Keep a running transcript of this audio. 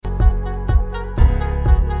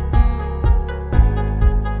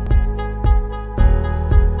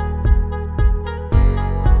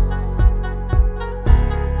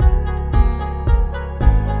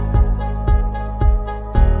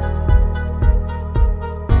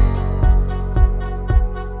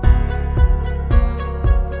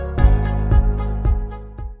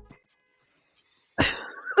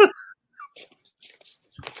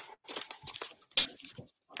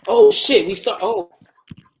shit. We start. Oh.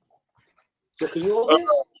 So can you hold this?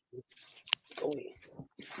 Oh,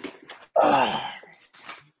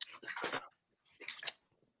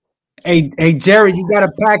 yeah. Hey, Jerry, you got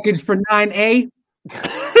a package for 9A?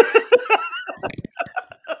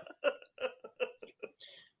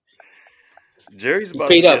 Jerry's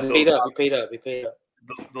about He to paid get up. He paid up.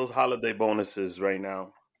 those holiday bonuses right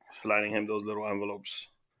now. Sliding him those little envelopes.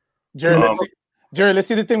 Jerry, let's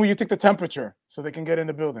see the thing where you took the temperature so they can get in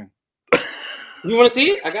the building. You want to see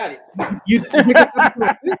it? I got it.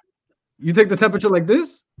 You take the temperature like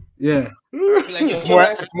this? Yeah.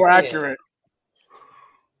 Like, more accurate.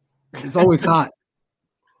 It's always hot.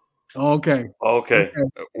 Okay.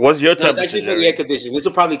 What's your No, temperature? it's actually for the air conditioning. This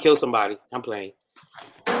will probably kill somebody. I'm playing.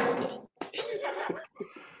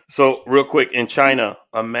 So, real quick, in China,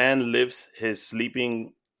 a man lifts his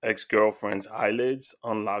sleeping ex-girlfriend's eyelids,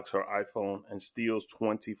 unlocks her iPhone, and steals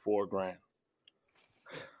 24 grand.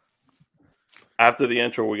 After the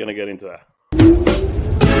intro, we're going to get into that.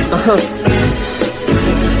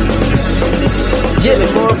 Yeah,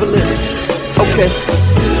 marvelous. Okay.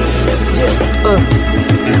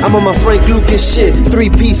 I'm on my Frank Lucas shit.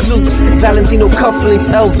 3-piece suits, Valentino cufflinks,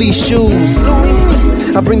 LV shoes.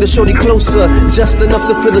 I bring the shorty closer, just enough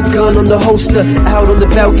to feel the gun on the holster. Out on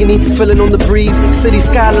the balcony, feeling on the breeze. City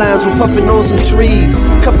skylines, we're puffing on some trees.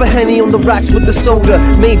 Cup of Henny on the rocks with the soda.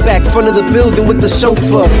 Maybach, front of the building with the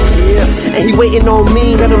chauffeur. Yeah, and he waiting on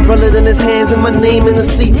me. Got umbrella in his hands and my name in the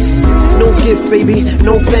seats. No gift, baby,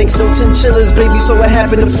 no thanks. No chinchillas, baby, so what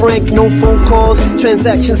happened to Frank? No phone calls,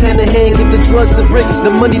 transactions hand in hand. Give the drugs to Rick,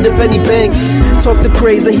 the money to Benny Banks. Talk to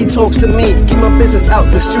Craze and he talks to me. Keep my business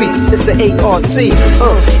out the streets, it's the ART.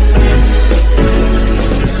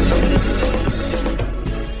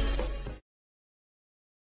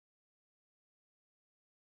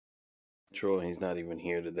 He's not even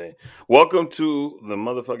here today. Welcome to the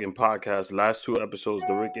motherfucking podcast. Last 2 episodes,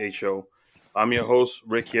 the Rick A Show. I'm your host,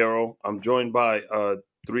 Rick Hero. I'm joined by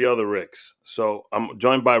 3 other Ricks. So I'm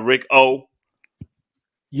joined by Rick O.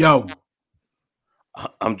 Yo.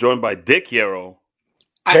 I'm joined by Dick Hero.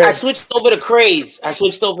 I switched over to Craze.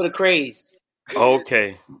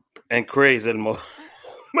 Okay. And Craze, el motherfucking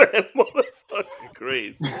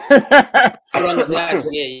Craze. Yeah.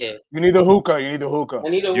 You need the hookah. I need a hookah.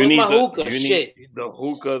 You need the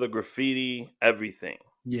hookah, the graffiti, everything.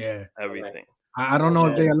 Yeah. Everything. I don't know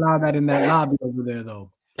if they allow that in that lobby over there though.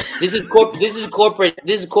 This is corporate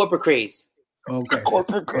Craze. Okay.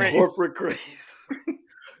 Corporate Craze.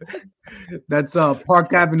 That's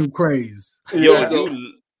Park Avenue Craze. Yo,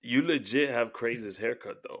 you legit have Craze's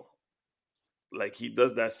haircut though. Like he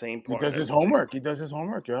does that same part. He does his homework,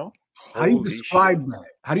 yo. How do you describe that?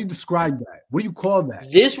 What do you call that?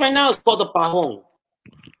 This right now is called the pajon.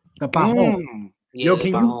 The pajon. Yeah, Yo,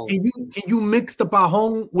 can you mix the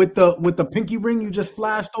pajon with the pinky ring you just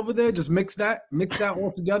flashed over there? Just mix that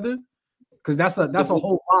all together, because that's a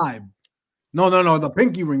whole vibe. No, the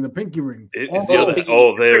pinky ring. There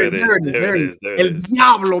it is. El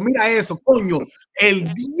diablo, mira eso, coño. El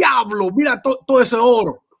diablo, mira todo ese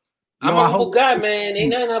oro. I'm a humble guy, man. Ain't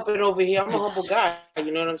nothing happening over here. I'm a humble guy.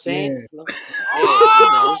 You know what I'm saying?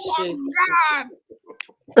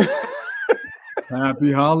 Yeah.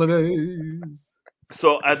 Happy holidays.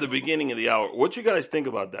 So at the beginning of the hour, what you guys think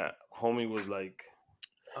about that? Homie was like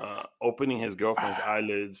opening his girlfriend's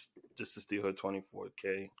eyelids just to steal her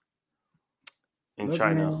 24K in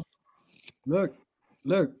China. Man,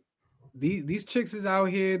 look. These chicks is out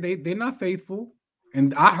here. They're not faithful.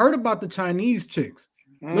 And I heard about the Chinese chicks.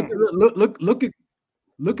 Look at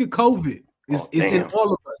COVID. It's in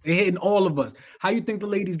all of us. They're hitting all of us. How you think the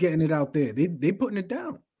ladies getting it out there? They putting it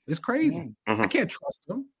down. It's crazy. I can't trust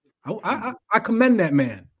them. I commend that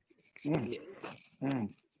man.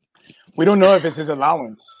 We don't know if it's his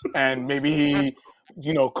allowance, and maybe he,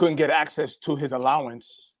 couldn't get access to his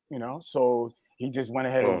allowance. So he just went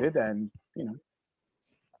ahead and did that, and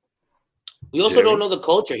We also don't know the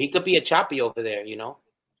culture. He could be a choppy over there.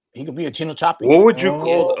 He could be a Chino choppy. What would you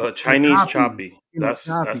call a Chinese choppy? That's.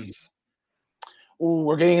 Ooh,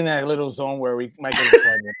 we're getting in that little zone where we might get in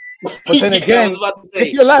trouble. But then again,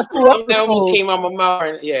 it's your last 2 episodes. That almost came out my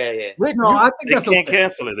mouth. Yeah. Rick, I think they can't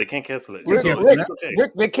cancel it. They can't cancel it.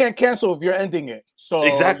 Rick, they can't cancel if you're ending it. So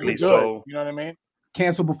exactly. So you know what I mean?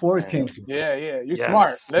 Cancel before it's canceled. Yeah. You're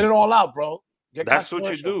smart. Let it all out, bro. That's what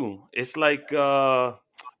you do. It's like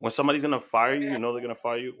when somebody's gonna fire you, they're gonna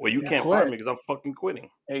fire you. Well, you can't fire me because I'm fucking quitting.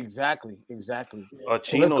 Exactly. A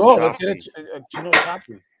Chino Let's get a Chino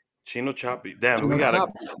choppy. Chino choppy. Damn, we gotta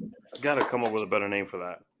come up with a better name for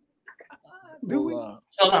that. Do we?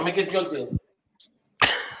 Make a joke deal.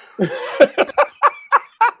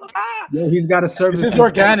 Yo, he's got a service. This is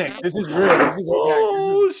organic. This is real. This is organic.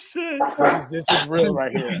 Oh shit! This is real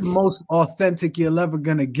right This here. is the most authentic you're ever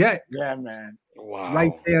gonna get. Yeah, man. Wow!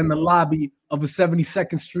 Right there in the lobby of a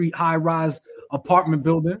 72nd Street high-rise apartment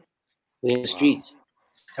building. We in the streets.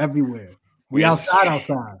 Everywhere. We We in the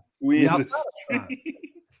outside. We in the outside.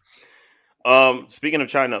 streets. Speaking of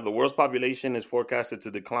China, the world's population is forecasted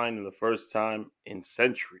to decline in the first time in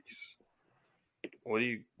centuries. What do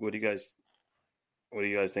you guys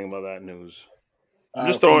think about that news? I'm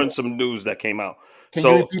just throwing some news that came out. Can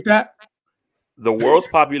you repeat that? The world's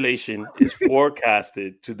population is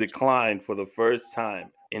forecasted to decline for the first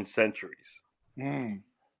time in centuries.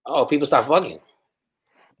 Oh, people stop fucking.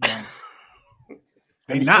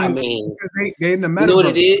 They not. I mean, because they in the metaverse. You know what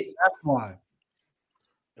it is? That's why.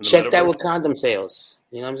 Check that with condom sales.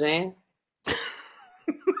 You know what I'm saying?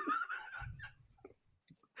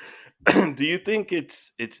 Do you think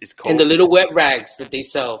it's COVID? And the little wet rags that they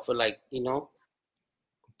sell for, like, you know?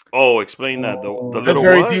 Oh, explain that. The That's little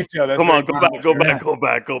very what? detailed. Come on, go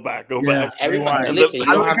back. Yeah. Everybody, listen, you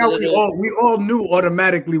don't have we all knew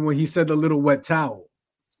automatically when he said the little wet towel.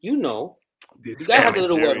 You know. You gotta have the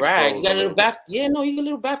little wet rag. You got a little back. Yeah, no, you get a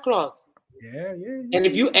little back cloth. Yeah. And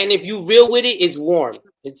if you reel with it, it's warm.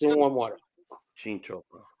 It's in warm water. Chinchopa.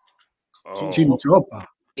 Chinchopa.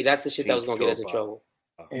 Hey, that's the shit that was gonna get us in trouble.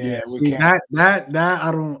 Yeah, see, that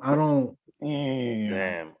I don't.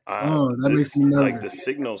 Damn. That makes me nervous. Like the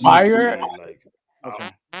signal. Fire.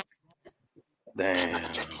 Damn.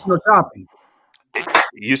 No choppy.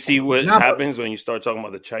 You see what happens when you start talking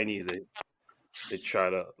about the Chinese? They try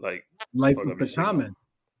to like lights up the comment.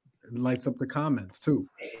 It lights up the comments too.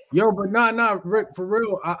 Yo, but nah, Rick, for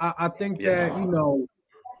real. I think that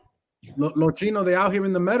Lo Chino, they out here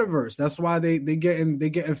in the metaverse. That's why they getting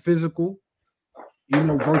physical,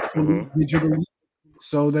 virtually, digitally.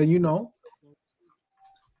 So then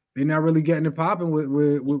they're not really getting it popping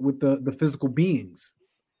with the physical beings.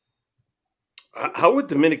 How would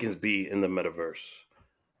Dominicans be in the metaverse?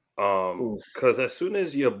 Because as soon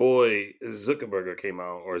as your boy Zuckerberg came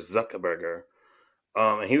out,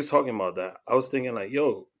 and he was talking about that, I was thinking like,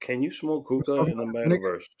 yo, can you smoke hookah in the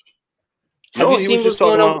metaverse? Have you seen what's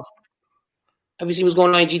going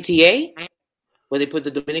on in GTA? Where they put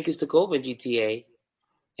the Dominicans took over in GTA.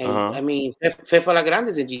 And I mean, Fefa La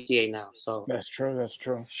Grande's in GTA now. So that's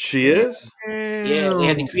true. She is? Yeah, they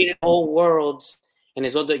had to create whole worlds. And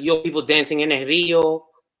there's other people dancing in El Rio.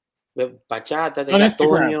 Bachata, they got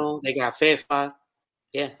Toño, they got Fefa.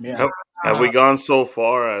 Yeah. Have we gone so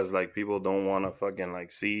far as like people don't want to fucking like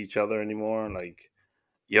see each other anymore? Like,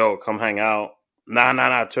 yo, come hang out.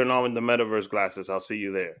 Nah. Turn on the metaverse glasses. I'll see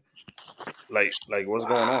you there. Like what's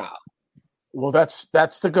going on? Well, that's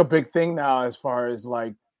like a big thing now as far as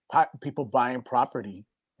like people buying property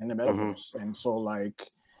in the metaverse, and so like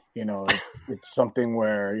it's something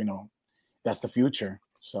where that's the future.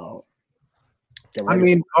 So. I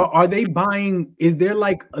mean, are they buying? Is there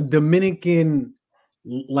like a Dominican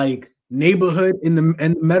like neighborhood in the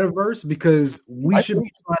metaverse? Because we should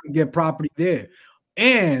be trying to get property there.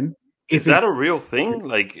 And is that a real thing?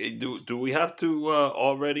 Like, do we have to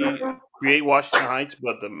already create Washington Heights,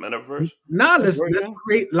 but the metaverse? Nah, let's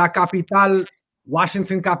create La Capital,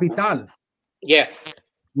 Washington Capital. Yeah,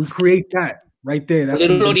 we create that right there. That's a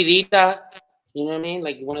little Floridita. You know what I mean?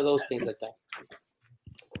 Like one of those things like that.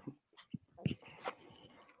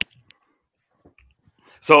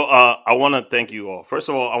 So I want to thank you all. First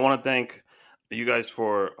of all, I want to thank you guys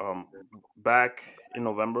for back in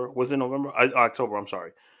November. Was it November? October, I'm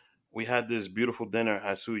sorry. We had this beautiful dinner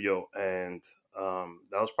at Suyo, and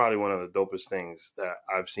that was probably one of the dopest things that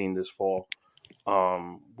I've seen this fall.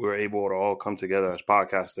 We were able to all come together as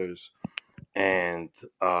podcasters, and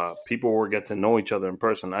people were getting to know each other in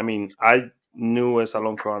person. I mean, I knew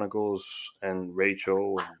Salon Chronicles and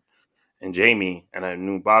Rachel and Jamie, and I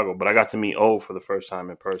knew Bago, but I got to meet O for the first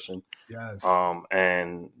time in person. Yes.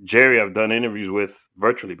 And Jerry, I've done interviews with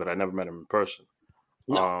virtually, but I never met him in person.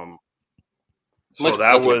 No. So much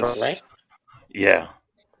that was, person, right? Yeah,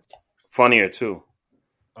 funnier too.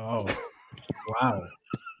 Oh,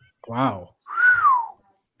 wow.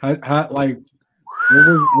 How like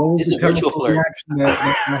what was the chemical reaction that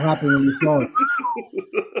happened when you saw it?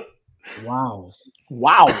 Wow.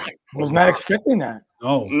 Was not expecting that.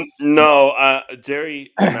 No,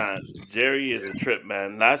 Jerry is a trip,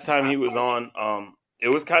 man. Last time he was on, it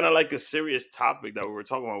was kind of like a serious topic that we were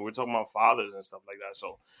talking about. We were talking about fathers and stuff like that.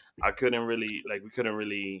 So we couldn't really,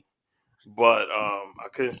 but I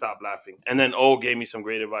couldn't stop laughing. And then gave me some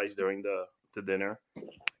great advice during the dinner.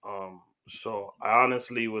 So I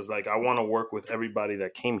honestly was like, I want to work with everybody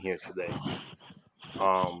that came here today.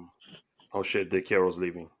 Oh shit, Dick Carroll's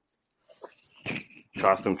leaving.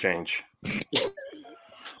 Costume change.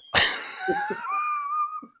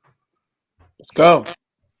 Let's go.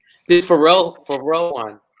 This Pharrell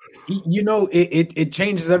one. You know, it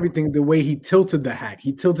changes everything. The way he tilted the hat.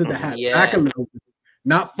 He tilted the hat back a little bit,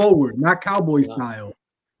 not forward, not cowboy style.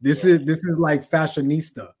 This is like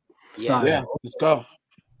fashionista style. Yeah, let's go.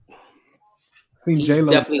 He's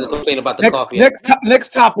definitely complaining about the coffee.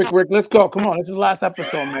 Next topic, Rick. Let's go. Come on, this is the last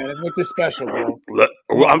episode, man. Let's make this special, bro.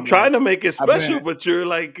 I'm trying to make it special, but you're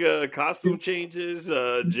like costume changes,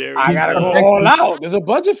 Jerry. I gotta go all out. There's a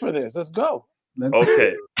budget for this. Let's go.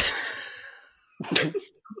 Okay.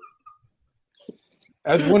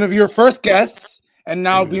 As one of your first guests, and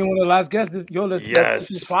now being one of the last guests, this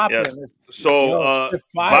is popping. Yes. So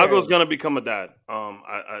Bago's gonna become a dad.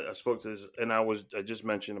 I spoke to this, and I just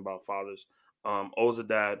mentioned about fathers. O's a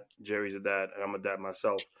dad, Jerry's a dad, and I'm a dad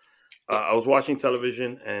myself. I was watching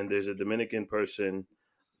television, and there's a Dominican person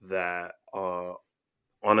that on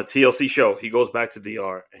a TLC show, he goes back to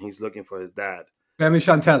DR, and he's looking for his dad. Family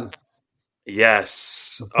Chantel.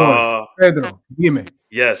 Yes. Pedro, dime.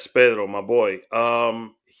 Yes, Pedro, my boy.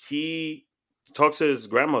 He talks to his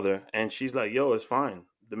grandmother, and she's like, yo, it's fine.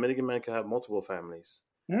 Dominican men can have multiple families.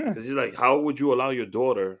 Because he's like, how would you allow your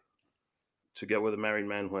daughter to get with a married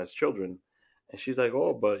man who has children? And she's like,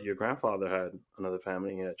 oh, but your grandfather had another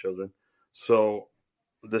family and he had children. So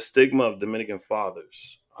the stigma of Dominican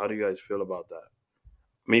fathers, how do you guys feel about that?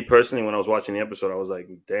 Me personally, when I was watching the episode, I was like,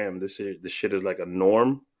 damn, this shit is like a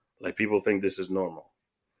norm. Like people think this is normal.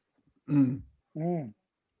 Well,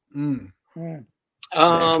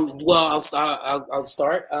 I'll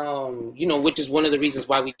start. Which is one of the reasons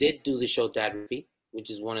why we did do the show Dad Repeat, which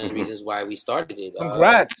is one of the reasons why we started it.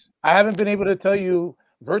 Congrats. I haven't been able to tell you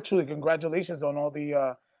virtually, congratulations on all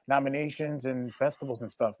the nominations and festivals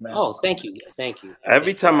and stuff, man. Oh, thank you.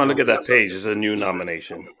 Every time I look at that page, it's a new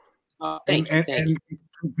nomination. Thank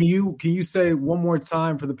you. Can you say one more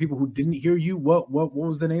time for the people who didn't hear you? What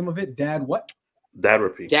was the name of it? Dad what? Dad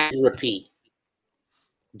Repeat. Dad Repeat.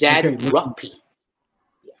 Dad Repeat.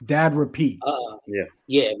 Dad Repeat. Yeah,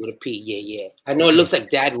 with a P. Yeah. I know it looks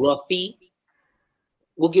like Dad Ruffy.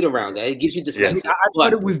 We'll get around that. It gives you dyslexia. I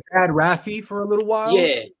thought it was Dad Raffy for a little while.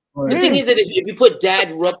 Yeah. The thing is that if you put Dad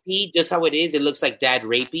Ruffy just how it is, it looks like Dad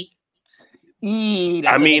Rapey.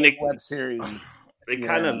 Web series. It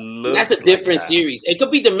kind of looks. That's a different series. It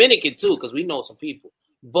could be Dominican too, because we know some people.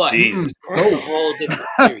 But Jesus, it's a whole different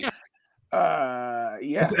series.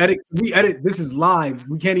 Let's edit. We edit. This is live.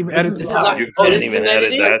 We can't even edit this out. You can't even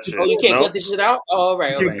edit that shit. Oh, you can't cut this shit out? Oh, all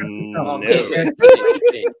right. The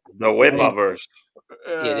Webaverse.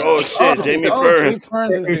 Oh shit, Jamie Ferns.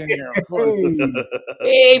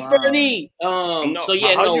 Hey, Fernie. How do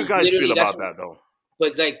you guys feel about that though?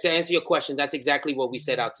 But like to answer your question, that's exactly what we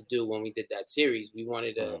set out to do when we did that series. We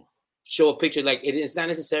wanted to show a picture. Like it's not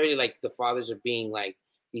necessarily like the fathers are being like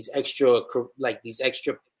these extra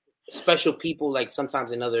special people. Like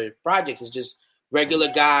sometimes in other projects, it's just regular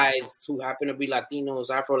guys who happen to be Latinos,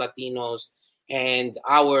 Afro Latinos, and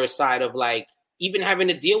our side of like even having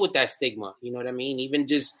to deal with that stigma. You know what I mean? Even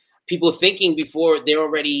just people thinking before they're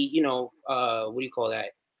already, what do you call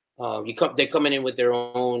that? They're coming in with their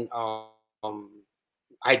own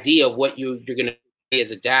idea of what you're gonna be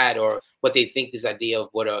as a dad, or what they think this idea of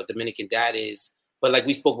what a Dominican dad is. But like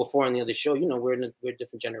we spoke before in the other show, we're a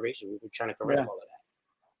different generation. We're trying to correct all of that.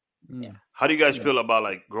 Yeah. How do you guys feel about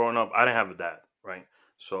like growing up? I didn't have a dad, right?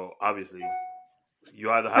 So obviously,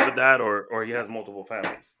 you either have a dad or he has multiple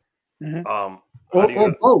families. Or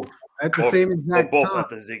both at the same exact time.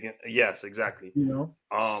 Yes, exactly.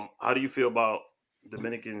 How do you feel about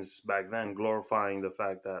Dominicans back then glorifying the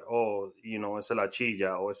fact that es la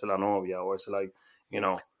chilla, or es la novia, or it's like,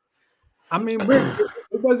 I mean,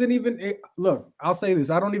 it wasn't even. Look, I'll say this: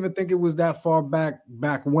 I don't even think it was that far back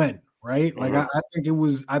when, right? Like I think it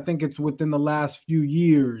was. I think it's within the last few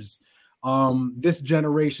years. This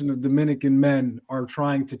generation of Dominican men are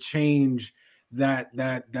trying to change that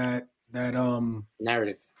narrative.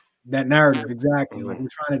 That narrative, exactly. Like we're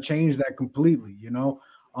trying to change that completely.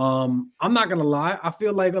 I'm not gonna lie. I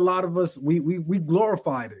feel like a lot of us we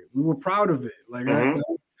glorified it. We were proud of it. Like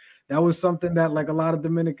that was something that like a lot of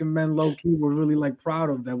Dominican men low key were really like proud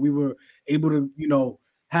of, that we were able to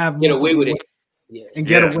have get away with it. And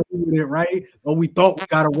get away with it, right? Or we thought we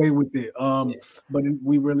got away with it, but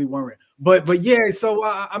we really weren't. But yeah, so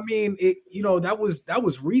I mean, it that was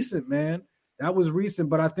recent, man. That was recent,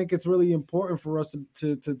 but I think it's really important for us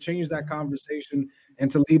to change that conversation and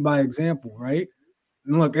to lead by example, right?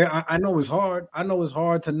 And look, I know it's hard. I know it's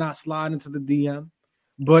hard to not slide into the DM,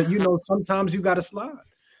 but sometimes you gotta slide.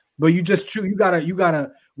 But you just you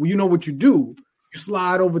gotta. Well, you know what you do? You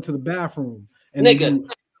slide over to the bathroom and Nigga.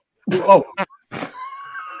 Oh.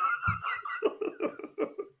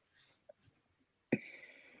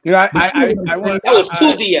 You know, I want. That was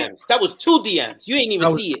two DMs. That was two DMs. You ain't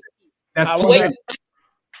even see it. That's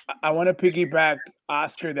I want to piggyback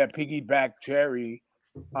Oscar that piggyback Jerry.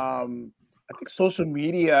 I think social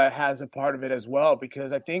media has a part of it as well,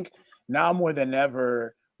 because I think now more than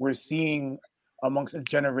ever we're seeing amongst this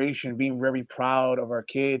generation being very proud of our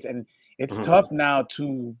kids, and it's tough now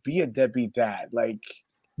to be a deadbeat dad. Like,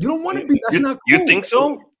 you don't want to be. That's not cool. You think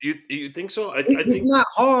so? You think so? I think it's not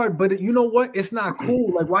hard, but you know what? It's not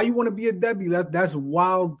cool. Like, why you want to be a deadbeat? That's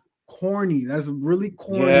wild, corny. That's really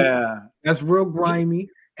corny. Yeah, that's real grimy.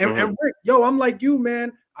 And Rick, yo, I'm like you,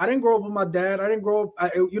 man. I didn't grow up with my dad. I didn't grow up. I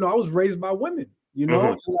was raised by women. You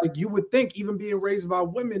know, like you would think, even being raised by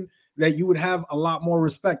women, that you would have a lot more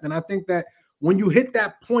respect. And I think that when you hit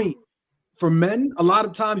that point for men, a lot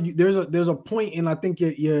of times there's a point in, I think,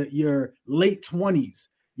 your late 20s.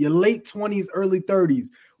 Your late 20s, early 30s,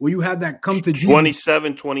 where you have that come to Jesus.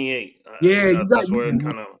 27, 28. Yeah, that's where it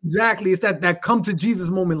kind of exactly. It's that come to Jesus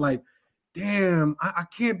moment. Like, damn, I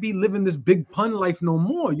can't be living this big pun life no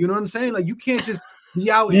more. You know what I'm saying? Like, you can't just be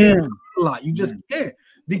out here a lot. You just can't,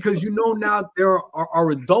 because now there are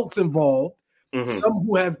adults involved. Some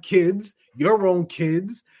who have kids, your own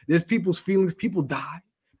kids. There's people's feelings. People die.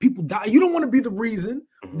 You don't want to be the reason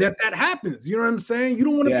that happens. You know what I'm saying? You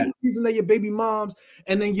don't want to be the reason that your baby moms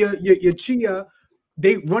and then your Chia,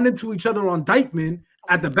 they run into each other on Dykeman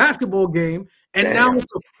at the basketball game, and now it's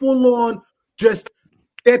a full-on just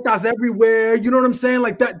tetas everywhere. You know what I'm saying?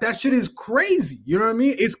 Like that shit is crazy. You know what I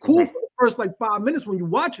mean? It's cool for the first 5 minutes when you're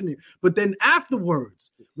watching it, but then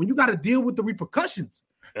afterwards, when you got to deal with the repercussions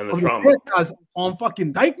and the trauma tetas on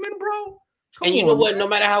fucking Dykeman, bro. And you know what? No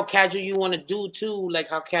matter how casual you want to do, too, like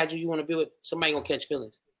how casual you want to be with, somebody gonna catch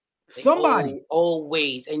feelings. Like, somebody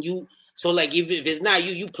always. And you, so like if it's not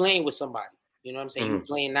you playing with somebody. You know what I'm saying?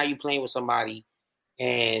 You playing with somebody,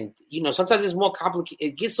 and sometimes it's more complicated.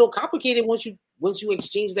 It gets so complicated once you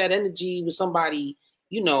exchange that energy with somebody.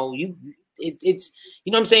 It's you know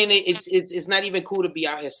what I'm saying. It's not even cool to be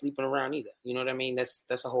out here sleeping around either. You know what I mean?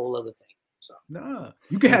 That's a whole other thing. So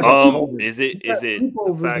you can have. Is it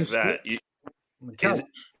the fact that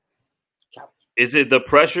is it the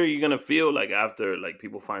pressure you're gonna feel like after like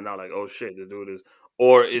people find out like, oh shit, this dude is,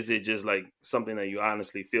 or is it just like something that you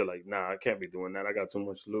honestly feel like, nah, I can't be doing that, I got too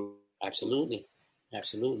much to lose? Absolutely.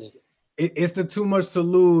 It's the too much to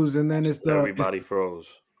lose, and then it's everybody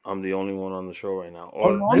froze. I'm the only one on the show right now.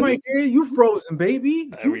 Oh, no, I'm right here. You frozen, baby.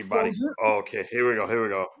 Everybody. Oh, okay, here we go.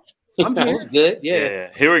 I'm here. That's good. Yeah.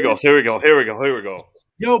 Here we go.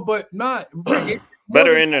 Yo, but not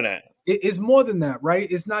better internet. It's more than that, right?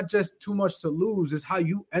 It's not just too much to lose. It's how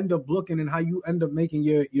you end up looking and how you end up making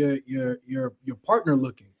your partner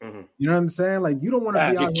looking. You know what I'm saying? Like, you don't want to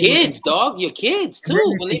be out here. Kids, dog. Your kids too.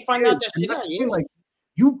 When they find out that shit out, like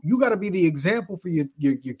you got to be the example for your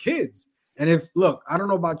kids. And I don't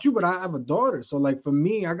know about you, but I have a daughter, so like for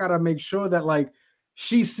me, I gotta make sure that like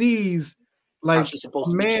she sees like a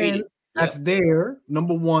man that's there.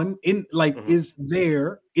 Number one, in like is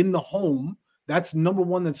there in the home. That's number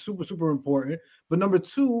one. That's super, super important. But number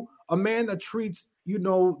two, a man that treats,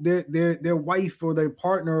 their wife or their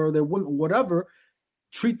partner or their woman, whatever,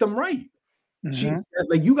 treat them right.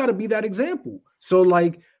 Like, you got to be that example. So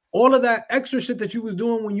like all of that extra shit that you was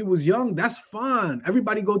doing when you was young, that's fine.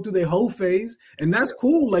 Everybody go through their whole phase, and that's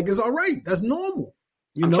cool. Like, it's all right. That's normal.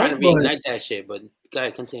 I'm trying to reignite that shit, but go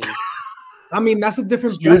ahead, continue. I mean, that's a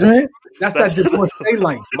different. That's that divorce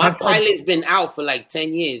life. My pilot's been out for like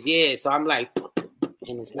 10 years. So I'm like,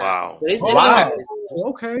 and it's wow. Wow.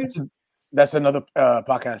 Okay. That's another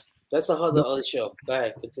podcast. That's other show. Go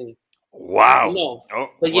ahead, continue. Wow.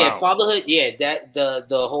 But yeah, fatherhood. Yeah, that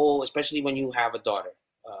the whole, especially when you have a daughter.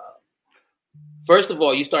 First of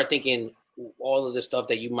all, you start thinking all of the stuff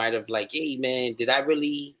that you might have like, hey man, did I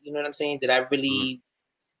really? You know what I'm saying? Did I really?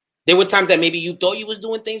 There were times that maybe you thought you was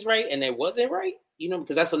doing things right and it wasn't right,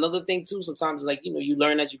 because that's another thing too. Sometimes like, you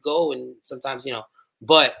learn as you go, and sometimes,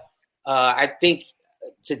 but I think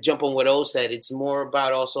to jump on what O said, it's more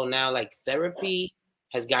about also now like therapy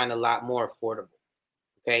has gotten a lot more affordable.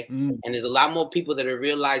 Okay. And there's a lot more people that are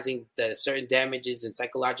realizing that certain damages and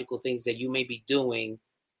psychological things that you may be doing,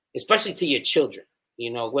 especially to your children,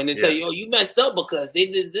 when they tell you, oh, you messed up because they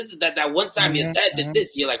did this, that one time your dad did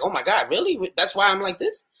this. You're like, oh my God, really? That's why I'm like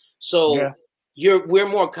this. So we're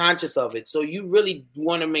more conscious of it. So you really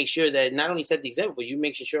want to make sure that not only set the example, but you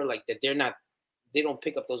make sure like that they don't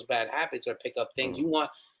pick up those bad habits or pick up things. You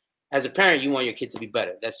want, as a parent, you want your kid to be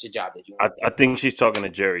better. That's your job that you want. I think she's talking to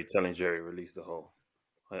Jerry, telling Jerry release the whole.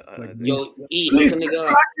 Yo, eat nigga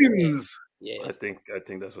up. Yeah. I think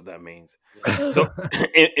that's what that means. So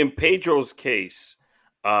in Pedro's case,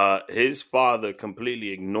 his father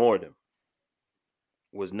completely ignored him.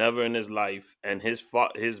 Was never in his life, and his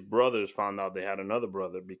brothers found out they had another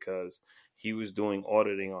brother because he was doing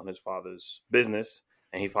auditing on his father's business,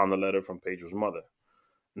 and he found a letter from Pedro's mother.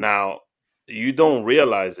 Now, you don't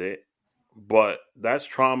realize it, but that's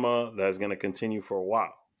trauma that's going to continue for a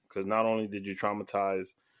while, because not only did you traumatize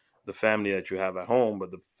the family that you have at home,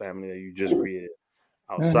 but the family that you just created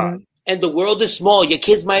outside. Mm-hmm. And the world is small. Your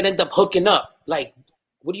kids might end up hooking up. Like,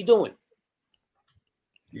 what are you doing?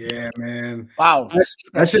 Yeah, man. Wow.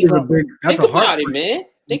 That shit is a big. That's Think a hard about it, man.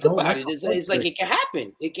 Think about it. It's like it can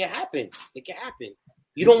happen. It can happen. It can happen.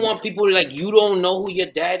 You don't want people to, like, you don't know who your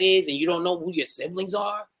dad is and you don't know who your siblings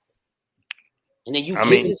are. And then you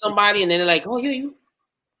kissing somebody and then they're like, oh, yeah, you.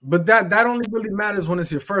 But that only really matters when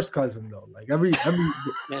it's your first cousin, though. Like every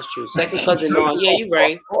that's true. Second cousin, no, yeah, you're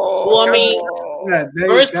right. Well, I mean,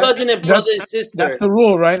 first cousin and brother and sister. That's the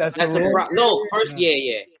rule, right? That's the rule. No, first,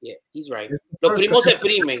 yeah. He's right. Los primos se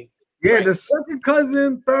primen. Yeah, right. The second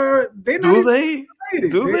cousin, third. Do they?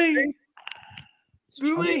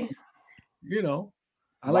 You know,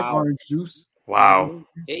 I like orange juice. Wow.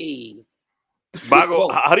 Hey. Bago,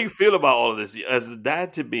 how do you feel about all of this as the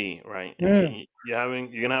dad to be? Right, you're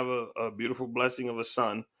gonna have a beautiful blessing of a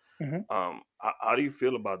son. Mm-hmm. How do you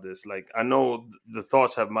feel about this? Like, I know the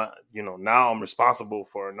thoughts have now I'm responsible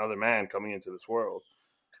for another man coming into this world.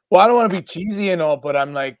 Well, I don't want to be cheesy and all, but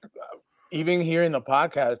I'm like, even here in the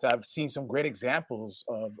podcast, I've seen some great examples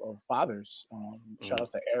of fathers. Shout out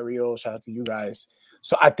to Ariel, shout out to you guys.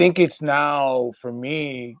 So I think it's now for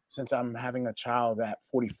me, since I'm having a child at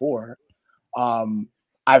 44.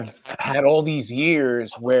 I've had all these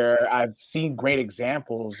years where I've seen great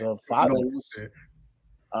examples of fathers.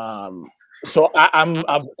 So I'm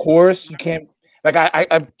of course you can't, like,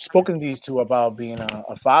 I've spoken to these two about being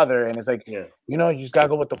a father, and it's like, you just gotta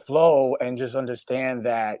go with the flow and just understand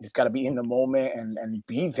that you just gotta be in the moment and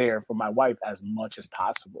be there for my wife as much as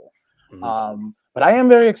possible. Mm-hmm. But I am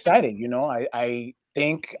very excited. I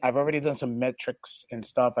think I've already done some metrics and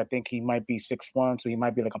stuff. I think he might be 6'1", so he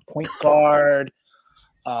might be like a point guard,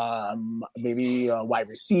 maybe a wide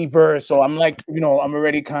receiver. So I'm like, I'm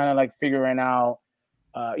already kind of like figuring out.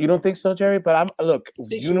 You don't think so, Jerry? But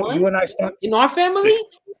you and I start in our family.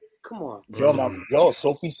 Come on,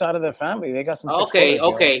 Sophie's side of the family, they got some. Okay,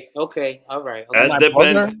 all right. Okay. That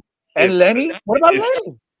depends. And Lenny, what about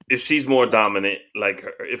Lenny? If she's more dominant, like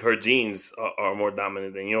if her genes are more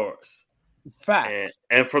dominant than yours. Facts.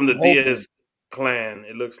 And from the Diaz clan,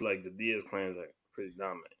 it looks like the Diaz clans are pretty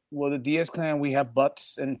dominant. Well, the Diaz clan, we have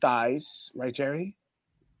butts and thighs, right, Jerry?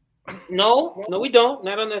 No, we don't.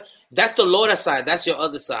 Not on the. That's the Lora side. That's your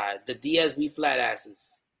other side. The Diaz, we flat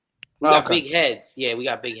asses. We got big heads. Yeah, we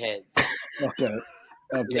got big heads. Okay.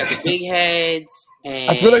 We got the big heads. And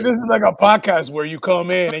I feel like this is like a podcast where you come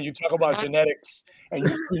in and you talk about genetics and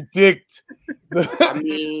you predict. I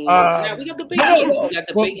mean, we got the big heads. We got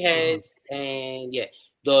the big heads, and the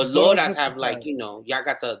Loras have, like, y'all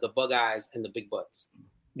got the bug eyes and the big butts.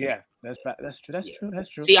 Yeah, that's true.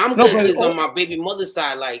 See, I'm good because on my baby mother's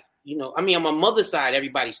side, like, on my mother's side,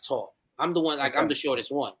 everybody's tall. I'm the one, like, I'm the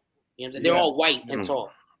shortest one. You know what I'm saying? They're all white and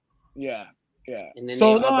tall. Yeah. And then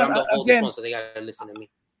I'm the oldest one, so they gotta listen to me.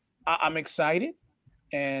 I'm excited,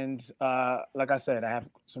 and like I said, I have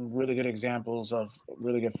some really good examples of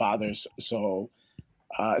really good fathers. So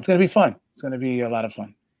it's gonna be fun. It's gonna be a lot of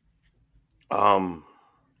fun.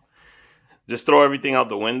 Just throw everything out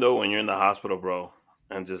the window when you're in the hospital, bro,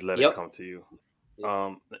 and just let it come to you.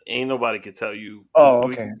 Ain't nobody can tell you. Oh,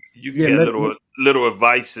 okay. You can get little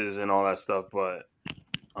advices and all that stuff, but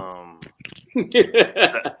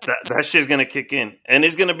that shit's gonna kick in, and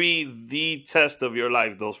it's gonna be the test of your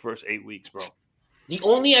life those first 8 weeks, bro. The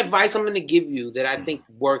only advice I'm gonna give you that I think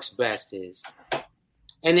works best is,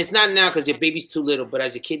 and it's not now because your baby's too little, but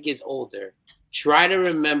as your kid gets older, try to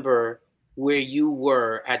remember where you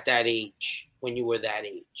were at that age when you were that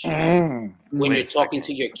age. When you're talking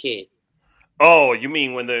to your kid. Oh, you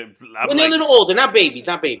mean when they're a little older, not babies.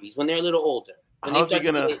 When they're a little older. How's he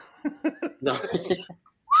gonna? No.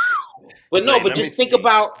 But just think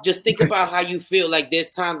about how you feel. Like,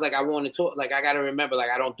 there's times, like, I want to talk, like, I gotta remember, like,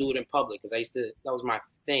 I don't do it in public because that was my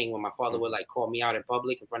thing when my father would, like, call me out in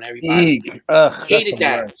public in front of everybody. Hated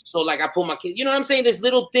that. Worst. So, like, I pull my kid. You know what I'm saying? There's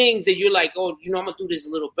little things that you're like, oh, I'm gonna do this a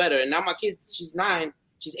little better. And now my kid, she's 9,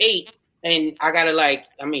 she's 8, and I gotta, like,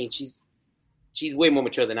 I mean, she's way more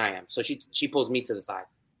mature than I am, so she pulls me to the side.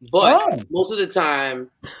 But most of the time,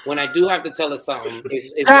 when I do have to tell her something,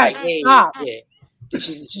 it's like, hey,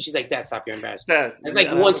 She's like, Dad, stop, you're embarrassed. Dad, It's like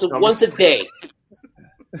once a day.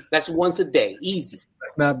 That's once a day, easy.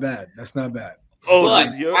 That's not bad. Oh,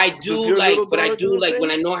 but I do like when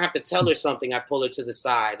I know I have to tell her something, I pull her to the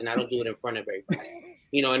side and I don't do it in front of everybody.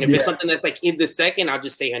 You know, and if it's something that's like in the second, I'll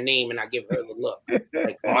just say her name and I give her the look.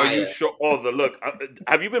 Like, are you sure? Oh, the look.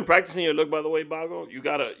 Have you been practicing your look, by the way, Bago? You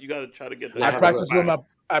gotta try to get this.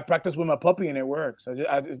 I practice with my puppy and it works.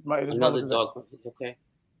 It's my dog. Okay.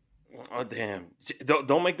 Oh damn!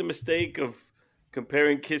 Don't make the mistake of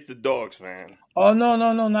comparing kids to dogs, man. Oh no,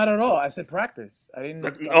 not at all. I said practice. I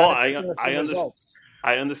didn't. No, I understand.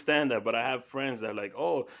 I understand that, but I have friends that are like,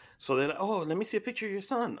 oh, so they're like, oh, let me see a picture of your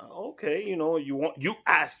son. Okay, you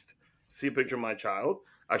asked to see a picture of my child.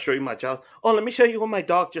 I show you my child. Oh, let me show you what my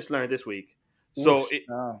dog just learned this week. So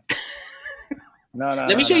no.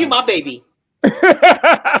 Let me show you my baby.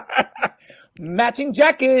 Matching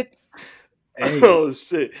jackets. Hey. Oh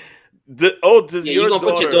shit. Does your daughter?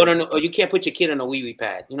 Put your daughter or you can't put your kid on a wee-wee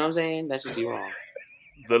pad. You know what I'm saying? That should be wrong.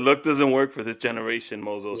 The look doesn't work for this generation,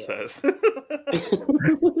 Mozo says.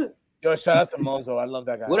 Yo, shout out to Mozo. I love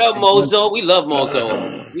that guy. What up, Mozo? We love Mozo.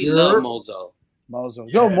 Love Mozo.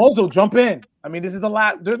 Yo, Mozo, jump in. I mean, this is the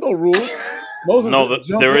last. There's no rules. Mozo,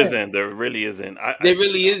 there isn't. There really isn't. There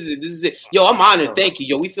really isn't. This is it. Yo, I'm honored. Thank you.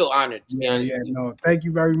 Yo, we feel honored. To be honest. No, thank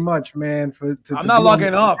you very much, man. I'm not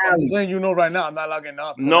logging off. I'm just letting you know right now. I'm not logging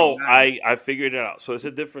off. No, I figured it out. So it's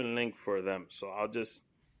a different link for them. So I'll just.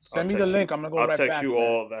 Send me the link. I'm gonna go right back. I'll text you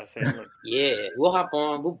all that same link. Yeah, we'll hop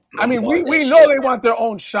on. I mean, we know they want their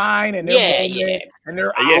own shine and their and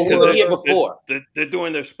their hour. Here before they're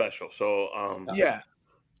doing their special. So yeah.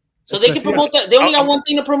 So they can promote that. They only got one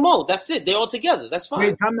thing to promote. That's it. They're all together. That's fine.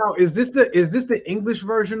 Wait, time out. Is this the English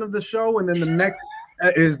version of the show, and then the next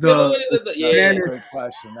is the great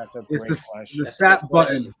question. That's a great question. The stat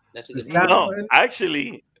button. That's a good button.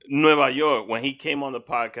 Actually, Nueva York when he came on the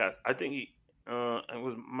podcast, I think he.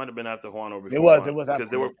 It might have been after Juan or before. It was because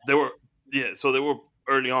they were so they were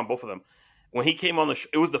early on, both of them. When he came on the show,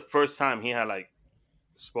 it was the first time he had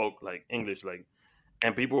spoke English,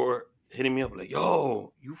 and people were hitting me up like,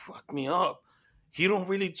 yo, you fucked me up. He don't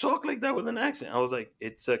really talk like that with an accent. I was like,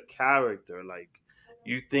 it's a character. Like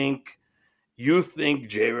you think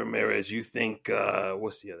Jay Ramirez, you think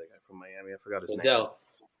what's the other guy from Miami? I forgot his name.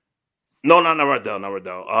 No, not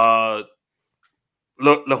Riddell.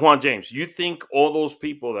 Look, Juan James, you think all those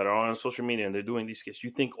people that are on social media and they're doing these skits, you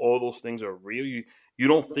think all those things are real? You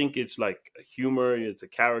don't think it's like a humor, it's a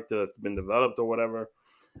character that's been developed or whatever?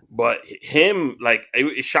 But him,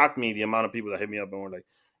 it shocked me the amount of people that hit me up and were like,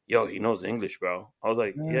 yo, he knows English, bro. I was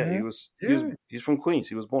like, he's from Queens.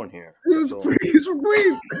 He was born here. He's from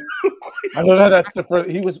Queens. I don't know that's the first.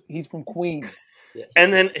 He's from Queens. Yeah.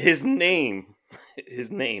 And then his name.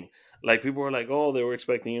 Like people were like, oh, they were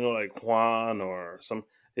expecting, like Juan or some.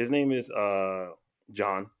 His name is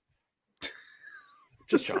John.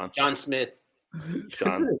 Just John. John Smith.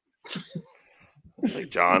 John. Like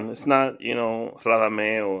John. It's not,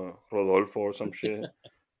 Radame or Rodolfo or some shit.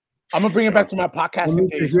 I'm gonna bring it back to my podcasting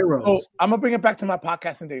days. So I'm gonna bring it back to my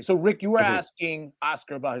podcasting days. So Rick, you were asking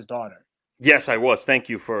Oscar about his daughter. Yes, I was. Thank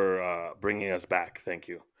you for bringing us back. Thank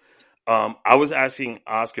you. I was asking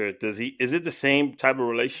Oscar, is it the same type of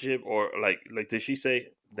relationship or like did she say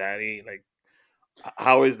daddy? Like,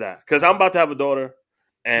 how is that? Because I'm about to have a daughter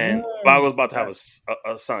and Bago's about to have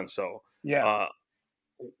a son. So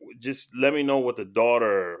just let me know what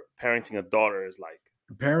parenting a daughter is like.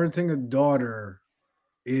 Parenting a daughter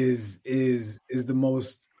is the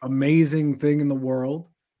most amazing thing in the world.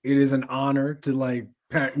 It is an honor to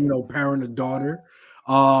parent a daughter.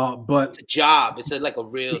 But it's a job. It's like a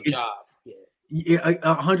real job. Yeah,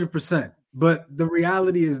 100%. But the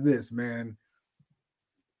reality is this, man.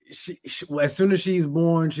 She as soon as she's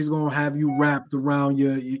born, she's gonna have you wrapped around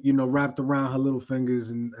wrapped around her little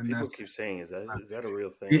fingers, and people that's keep saying, is that a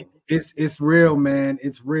real thing? It's real, man.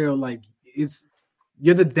 It's real. Like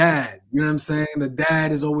you're the dad. You know what I'm saying? The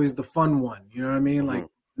dad is always the fun one. You know what I mean? Mm-hmm. Like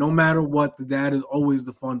no matter what, the dad is always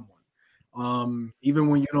the fun one. Even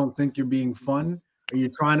when you don't think you're being fun. You're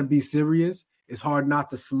trying to be serious, it's hard not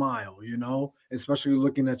to smile, especially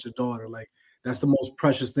looking at your daughter. Like, that's the most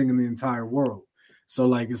precious thing in the entire world.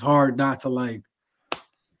 So, it's hard not to,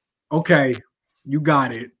 okay, you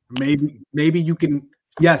got it. Maybe you can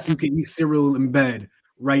eat cereal in bed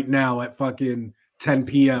right now at fucking 10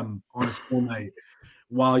 p.m. on a school night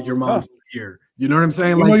while your mom's here. You know what I'm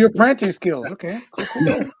saying? Your parenting skills. Okay,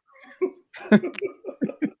 cool.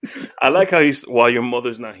 I like how while your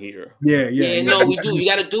mother's not here. Yeah. No, we do. You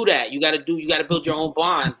got to do that. You got to build your own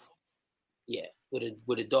bond. Yeah, with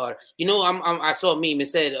a daughter. I saw a meme. It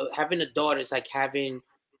said having a daughter is like having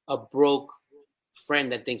a broke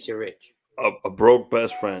friend that thinks you're rich. A broke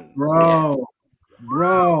best friend. Bro.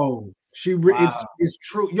 It's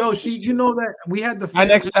true. Yo, you know that we had the My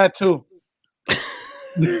next tattoo.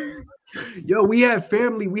 Yo, we had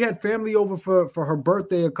family over for her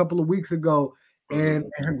birthday a couple of weeks ago, and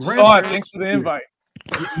her grandparents. Thanks for the invite.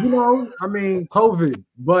 You know, I mean, COVID,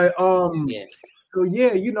 but Yeah. So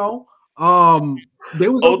yeah, you know, they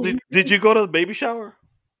was. Oh, did you go to the baby shower?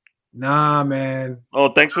 Nah, man. Oh,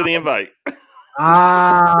 thanks for the invite. No,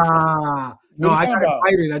 I got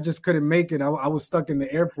invited. I just couldn't make it. I was stuck in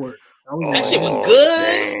the airport. That shit was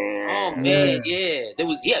good. Oh man, yeah. There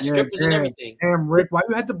was strippers and everything. Damn, Rick, why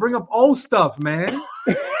you had to bring up old stuff, man?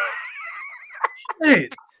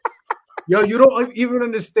 Shit. Yo, you don't even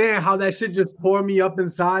understand how that shit just tore me up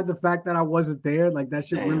inside. The fact that I wasn't there, like that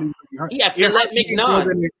shit really hurt. Yeah, Filet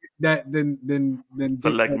Mignon. Then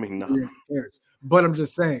Filet Mignon. But I'm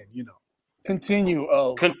just saying, you know. Continue.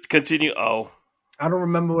 Continue. Oh, I don't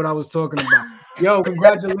remember what I was talking about. Yo,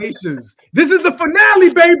 congratulations! This is the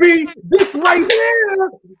finale, baby. This right here.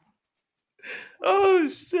 Oh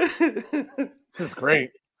shit! This is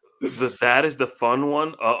great. That is the fun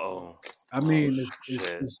one. Uh-oh. I mean,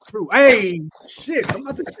 it's true. Hey, shit! I'm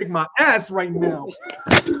about to kick my ass right now.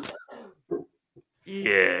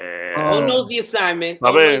 Yeah. Who knows the assignment?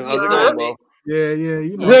 Yeah,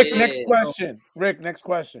 you know. Rick, next question.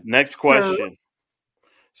 Next question.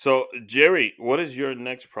 So, Jerry, what is your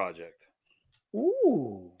next project?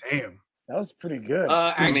 Ooh, damn, that was pretty good.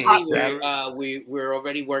 Actually, we're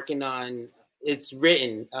already working on. It's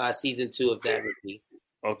written season 2 of that movie.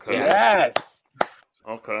 Okay. Yes.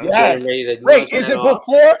 Okay. Yes. Wait, is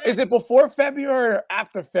it before February or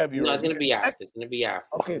after February? No, it's gonna be after. It's gonna be after.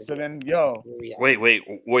 Okay, so then, Wait.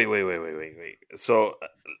 So,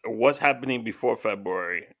 what's happening before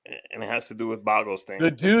February? And it has to do with Bago's thing.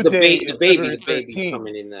 The due date, the baby's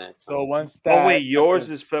coming in that. So once that. Oh wait, yours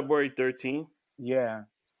is February 13th. Yeah.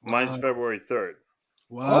 Mine's February 3rd.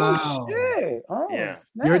 Wow. Oh shit! Oh, yeah.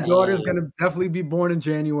 snap. Your daughter's gonna definitely be born in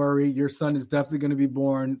January. Your son is definitely gonna be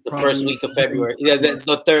born the first week of February. Yeah,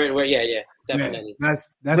 the third. Yeah, definitely. Yeah,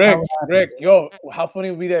 that's Rick. Yo, how funny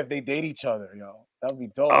would be that if they date each other? Yo, that would be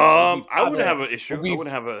dope. I wouldn't have an issue. I wouldn't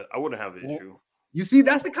have an issue. You see,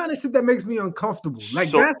 that's the kind of shit that makes me uncomfortable. Like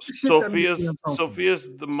Sophia's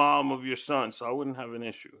the mom of your son, so I wouldn't have an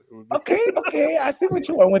issue. Okay. I see what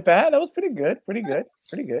you went with that. That was pretty good.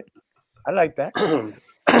 I like that.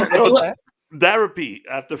 That repeat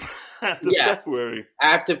after February.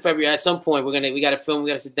 After February, at some point we got to film. We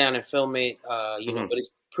got to sit down and film it. But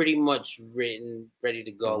it's pretty much written, ready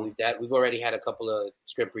to go. We've already had a couple of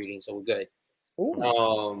script readings, so we're good. Ooh.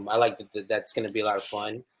 I like that's going to be a lot of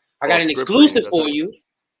fun. I got an exclusive for you.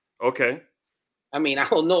 Okay. I mean, I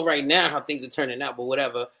don't know right now how things are turning out, but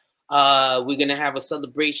whatever. We're gonna have a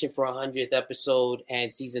celebration for 100th episode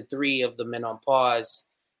and season 3 of the Men on Pause.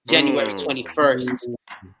 January 21st,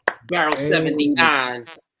 Barrel 79.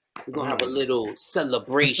 We're gonna have a little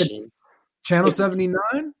celebration. Channel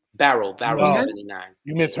 79? Barrel 79.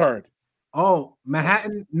 You misheard. Oh,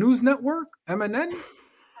 Manhattan News Network? MNN?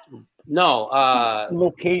 No,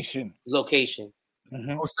 location.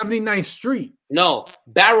 Mm-hmm. Oh, 79th Street. No,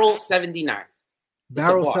 Barrel 79.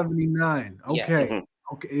 Barrel 79. Okay. Yeah.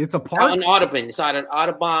 Okay. It's a park. Out in Audubon. It's out in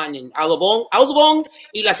Audubon and Audubon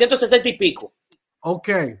y la 160 y pico.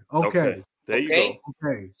 Okay. There you go.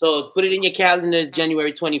 Okay. So put it in your calendars,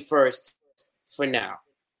 January 21st for now.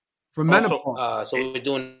 For menopause. So we're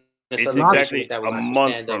doing it's exactly a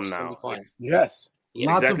month from now. Yes.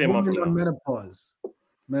 Yeah. Lots exactly of women on menopause. Yeah.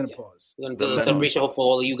 We're going to do a celebration. Hopefully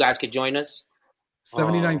all of you guys could join us.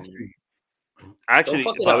 79th Street. Actually,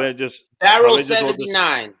 Barrel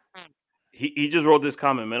 79. He just wrote this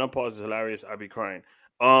comment. Menopause is hilarious. I'd be crying.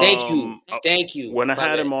 Thank you. When I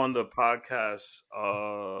had him on the podcast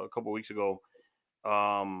a couple weeks ago,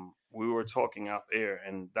 we were talking off air,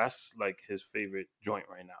 and that's like his favorite joint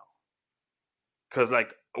right now. Because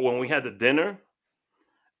like when we had the dinner,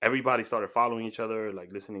 everybody started following each other,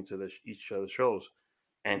 like listening to each other's shows,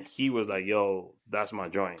 and he was like, "Yo, that's my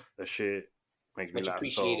joint. That shit makes me laugh."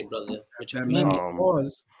 Appreciate it, brother. Men on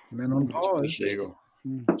pause. Men on pause. There you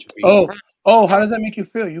go. Oh, how does that make you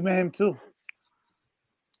feel? You met him too.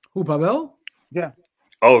 Who, Pavel? Yeah.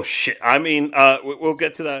 Oh shit! I mean, we'll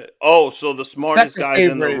get to that. Oh, so the smartest guys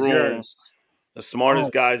in the room. The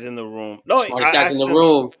smartest guys in the room. No, smartest guys in the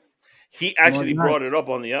room. He actually brought it up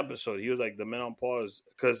on the episode. He was like, "The Men on Pause,"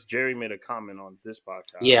 because Jerry made a comment on this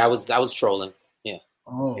podcast. Yeah, I was trolling. Yeah.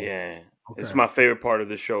 Oh. Yeah. Okay. It's my favorite part of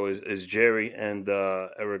the show is Jerry and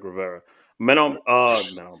Eric Rivera. Men on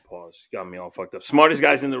Pause. Got me all fucked up. Smartest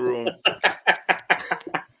guys in the room.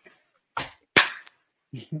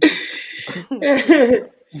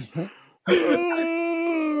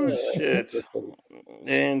 Oh, shit.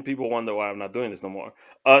 And people wonder why I'm not doing this no more.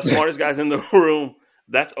 Smartest guys in the room.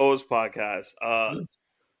 That's O's podcast.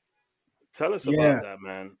 Tell us about that,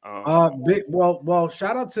 man.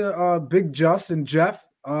 Shout out to Big Just and Jeff.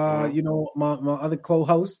 You know, my other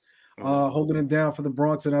co-hosts, holding it down for the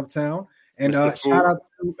Bronx and Uptown. And shout out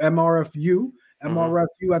to MRFU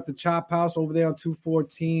at the Chop House over there on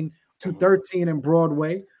 213 in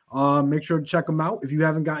Broadway. Make sure to check them out. If you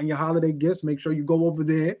haven't gotten your holiday gifts, make sure you go over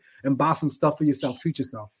there and buy some stuff for yourself. Treat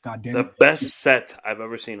yourself. God damn it. The best set I've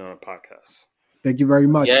ever seen on a podcast. Thank you very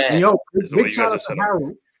much. Yeah. And yo, big shout out to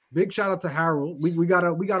Harold. Big shout out to Harold. We got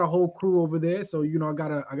a whole crew over there, so you know I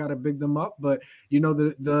gotta big them up. But you know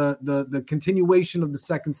the continuation of the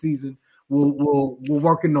second season, we're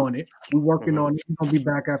working on it. We're working on it. We're gonna be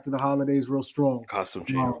back after the holidays, real strong. Costume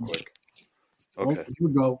change real quick. Okay, here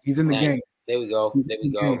we go. He's in the game. There we go.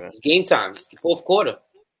 It's game time. It's the fourth quarter.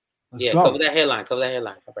 Let's go. Cover that headline. All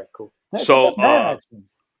right, cool. So,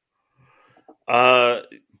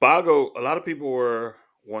 Bago. A lot of people were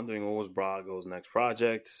wondering what was Bago's next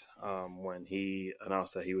project when he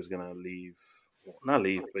announced that he was going to leave. Well, not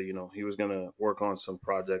leave, but, you know, he was going to work on some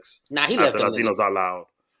projects. Nah, he left. Latinos Out Loud.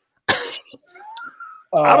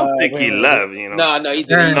 I don't think he left, you know. No, he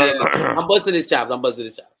didn't. I'm busting his chops.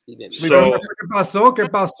 He didn't. So, ¿Qué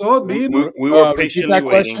pasó? We were patiently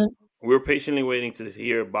waiting. We were patiently waiting to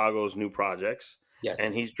hear Bago's new projects. Yes.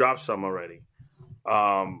 And he's dropped some already.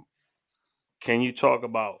 Can you talk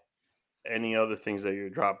about any other things that you're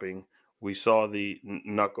dropping? We saw the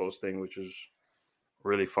Knuckles thing, which was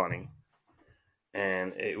really funny,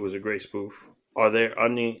 and it was a great spoof. Are there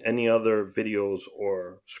any other videos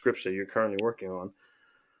or scripts that you're currently working on?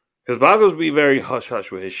 Because Bago's be very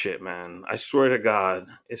hush-hush with his shit, man. I swear to God.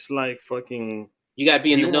 It's like fucking... You got to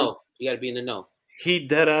be in the know. He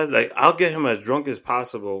dead ass, like, I'll get him as drunk as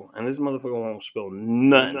possible, and this motherfucker won't spill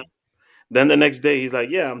nothing. Then the next day, he's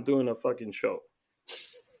like, yeah, I'm doing a fucking show.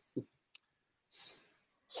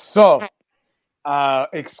 So,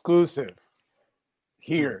 exclusive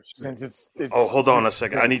here, since it's oh, hold on a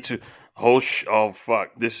second. I need to... oh,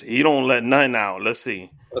 fuck. This, he don't let nothing out. Let's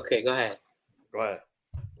see. Okay, go ahead.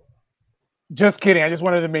 Just kidding. I just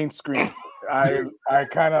wanted the main screen. I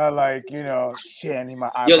kind of like, you know, shit, I need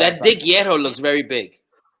my eyes. Yo, that Dick Hierro looks very big.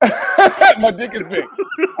 My dick is big.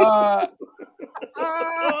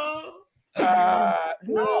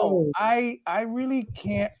 No, I really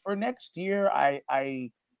can't. For next year,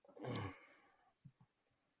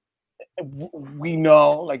 we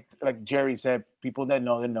know, like Jerry said, people that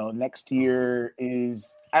know, next year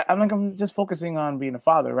is, I'm just focusing on being a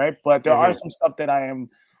father, right? But there are some stuff that I am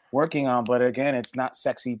working on, but again, it's not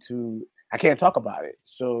sexy I can't talk about it,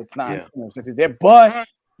 so it's not sexy there. But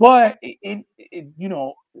it you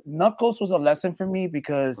know, Knuckles was a lesson for me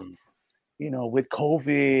because, you know, with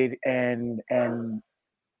COVID and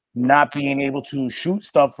not being able to shoot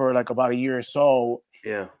stuff for like about a year or so,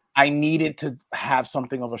 I needed to have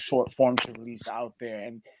something of a short form to release out there.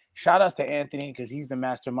 And shout outs to Anthony because he's the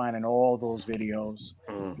mastermind in all those videos.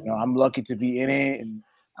 You know, I'm lucky to be in it and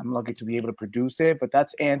I'm lucky to be able to produce it, but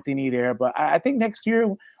that's Anthony there. But I think next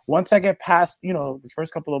year, once I get past, you know, the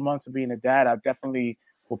first couple of months of being a dad, I definitely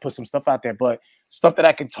will put some stuff out there. But stuff that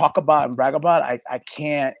I can talk about and brag about, I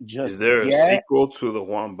can't just. Is there a sequel to the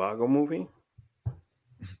Juan Bago movie?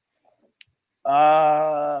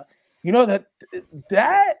 You know that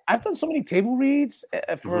I've done so many table reads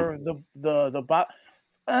for the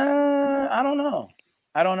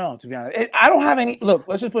I don't know, to be honest. I don't have any. Look,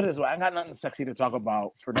 let's just put it this way. I got nothing sexy to talk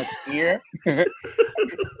about for next year. I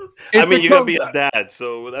mean, you're going to be a dad,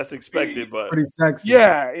 so that's expected, but. Pretty sexy.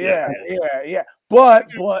 Yeah.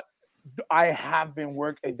 But I have been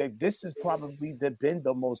working. This has probably been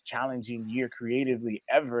the most challenging year creatively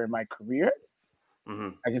ever in my career.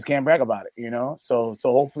 I just can't brag about it, you know? So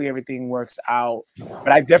hopefully everything works out. But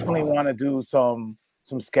I definitely want to do some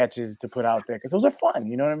sketches to put out there because those are fun,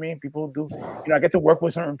 you know what I mean? People do, you know, I get to work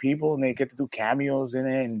with certain people and they get to do cameos in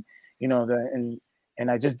it, and you know, and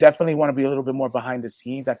I just definitely want to be a little bit more behind the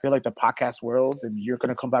scenes. I feel like the podcast world, and you're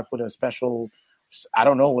gonna come back with a special, I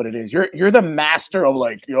don't know what it is. You're the master of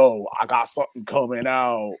like, yo, I got something coming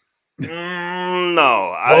out.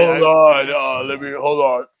 No, hold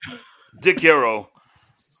on. Dick Hierro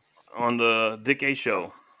on the Dick A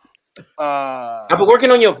Show. I've been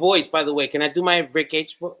working on your voice, by the way. Can I do my Rick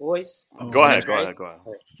H voice? Go ahead.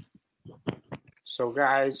 So,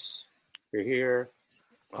 guys, we're here.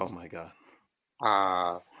 Oh my God!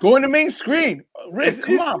 Go in the main screen, Rick.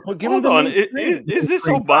 Come on, give him the main screen. Is this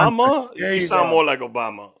Obama? You sound more like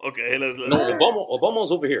Obama. Okay, let's. No,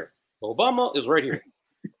 Obama's over here. Obama is right here.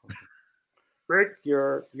 Rick,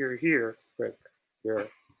 you're here. Rick, you're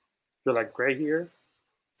like right here.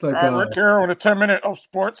 It's like Rick here on a 10-minute of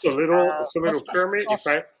sports. It's a little Kermit.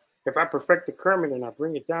 If I perfect the Kermit and I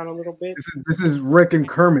bring it down a little bit. This is Rick and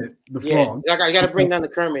Kermit the frog. Like I got to bring down the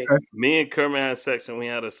Kermit. Okay. Me and Kermit had sex and we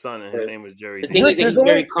had a son, and his name was Jerry. The thing is that he's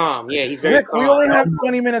very calm. Yeah, he's very calm. We only have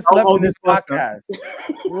 20 minutes left in this podcast.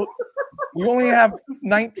 We only have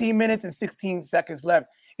 19 minutes and 16 seconds left.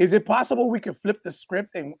 Is it possible we could flip the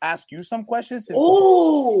script and ask you some questions?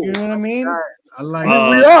 Oh, you know what I mean? I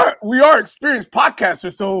like we are experienced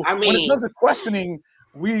podcasters, so I mean, when it comes to questioning,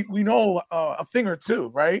 we know a thing or two,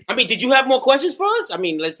 right? I mean, did you have more questions for us? I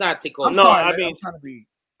mean, let's not take over. I'm trying to be.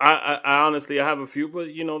 I honestly I have a few, but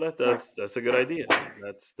that's a good idea.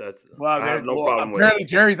 That's well, I have no problem with apparently it.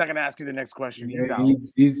 Jerry's not going to ask you the next question.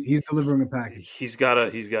 He's delivering a package. He's gotta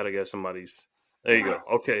get somebody's. There you go.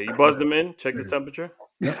 Okay, you buzzed him in. Check the temperature.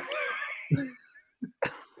 Yep.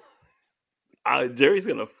 Jerry's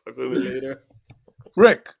gonna fuck with me later.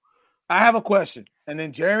 Rick, I have a question, and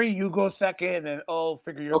then Jerry, you go second, and then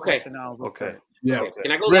figure your question out. Okay. Yeah. Okay.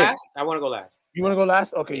 Can I go Rick. last? I want to go last. You want to go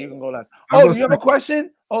last? Okay, you can go last. I'll Do you have a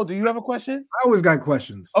question? Do you have a question? I always got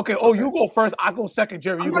questions. Okay. You go first. I go second.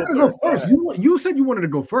 Jerry, you go first. You said you wanted to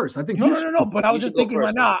go first. I think no. But I was just thinking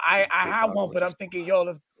right now. I have one, but I'm thinking,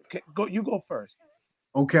 let's go. You go first.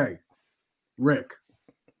 Okay, Rick.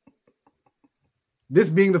 This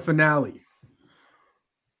being the finale,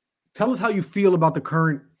 tell us how you feel about the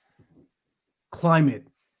current climate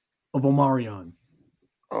of Omarion.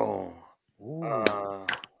 Oh,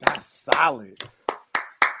 that's solid.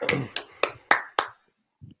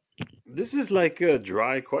 This is like a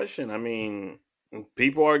dry question. I mean,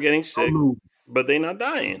 people are getting sick, but they're not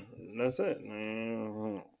dying. That's it.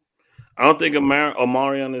 I don't think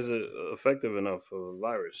Omarion is effective enough for a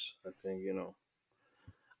virus.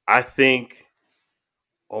 I think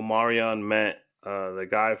Omarion met the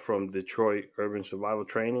guy from Detroit Urban Survival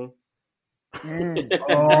Training.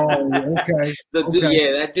 Oh, okay.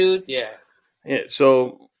 Yeah, that dude. Yeah. Yeah.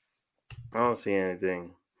 So I don't see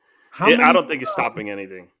anything. I don't think it's stopping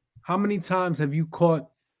anything. How many times have you caught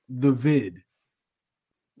the vid?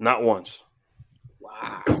 Not once.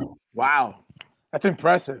 Wow. That's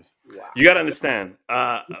impressive. Wow. You got to understand.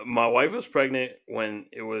 My wife was pregnant when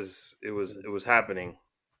it was happening.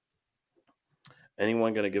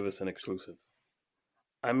 Anyone gonna give us an exclusive?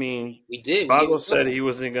 I mean, we did. Bago said he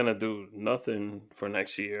wasn't gonna do nothing for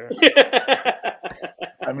next year.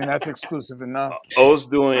 I mean, that's exclusive enough. O's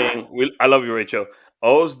doing. I love you, Rachel.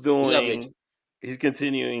 O's doing. He's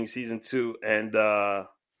continuing season 2, and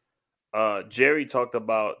Jerry talked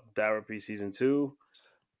about Therapy season 2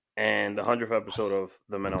 and the 100th episode of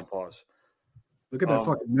The Men on Pause. Look at that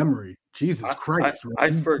fucking memory. Jesus Christ.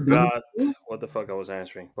 I forgot what the fuck I was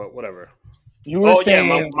answering, but whatever. You were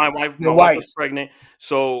saying my wife was pregnant,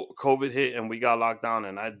 so COVID hit and we got locked down,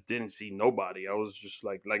 and I didn't see nobody. I was just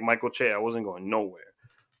like Michael Che, I wasn't going nowhere.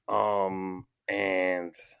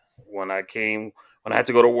 And when I had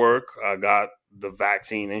to go to work, I got the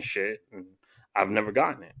vaccine and shit, and I've never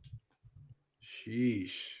gotten it.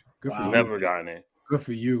 Sheesh. Good for you. Never gotten it. Good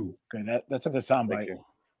for you. Okay, that's a good soundbite.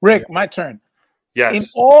 Rick, my turn. Yes. In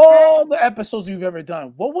all the episodes you've ever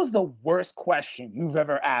done, what was the worst question you've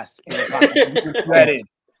ever asked in the podcast? You regretted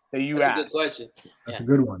that you asked. That's a good question. That's a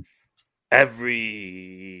good one. I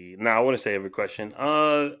wouldn't say every question.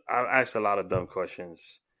 I've asked a lot of dumb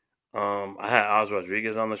questions. I had Oz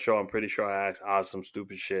Rodriguez on the show. I'm pretty sure I asked Oz some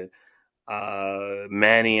stupid shit.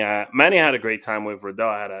 Manny I had a great time with. Riddell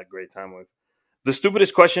I had a great time with. The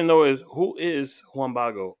stupidest question though is, who is Juan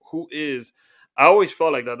Bago? I always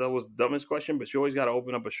felt like that was the dumbest question, but you always got to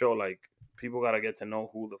open up a show like people got to get to know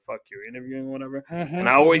who the fuck you're interviewing or whatever. Mm-hmm. And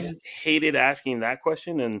I always hated asking that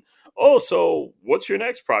question. And, so what's your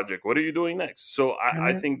next project? What are you doing next? So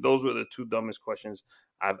I think those were the two dumbest questions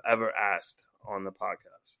I've ever asked on the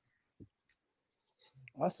podcast.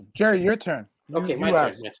 Awesome. Jerry, your turn. Okay, my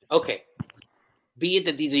turn. Okay. Be it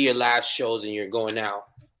that these are your last shows and you're going out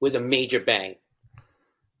with a major bang.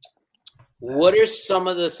 What are some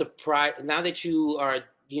of the surprise now that you are,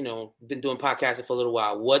 been doing podcasting for a little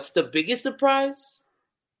while? What's the biggest surprise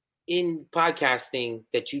in podcasting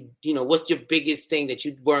that what's your biggest thing that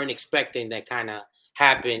you weren't expecting that kind of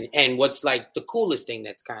happened? And what's like the coolest thing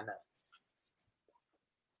that's kind of.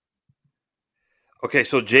 Okay,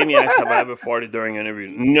 so Jamie asked, have I ever farted during an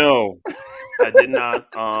interview? No, I did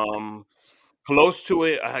not. Close to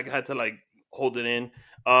it, I had to hold it in.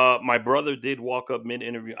 My brother did walk up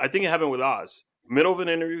mid-interview. I think it happened with Oz. Middle of an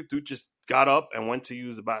interview, dude just got up and went to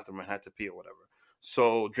use the bathroom and had to pee or whatever.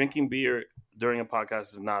 So drinking beer during a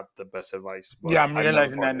podcast is not the best advice. Yeah, I'm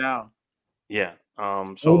realizing that now. Yeah.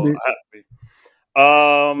 Hold So it.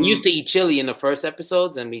 We used to eat chili in the first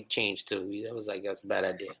episodes, and we changed too. That was like that's a bad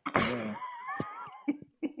idea. Yeah.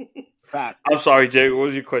 Fact. I'm sorry, Jay. What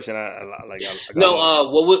was your question? I No,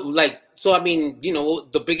 what would like? So I mean, you know,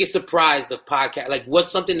 the biggest surprise of podcast, like,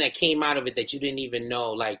 what's something that came out of it that you didn't even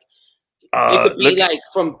know? Like, it could be like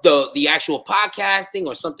from the actual podcasting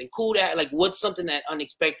or something cool that, like, what's something that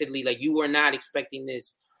unexpectedly, like, you were not expecting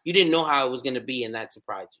this, you didn't know how it was going to be, and that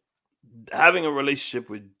surprised you. Having a relationship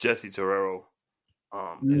with Jesse Terrero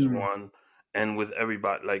is one, and with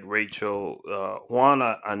everybody like Rachel, Juan,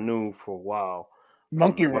 I knew for a while.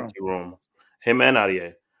 Monkey Room, him and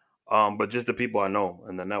Ariel, but just the people I know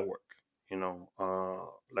in the network. You know,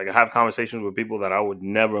 like I have conversations with people that I would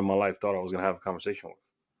never in my life thought I was gonna have a conversation with.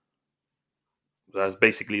 That's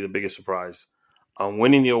basically the biggest surprise.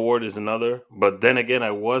 Winning the award is another, but then again,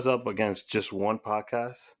 I was up against just one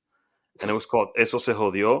podcast, and it was called Eso Se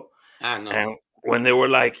Jodió. I know. And when they were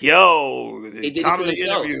like, "Yo, They did comedy it to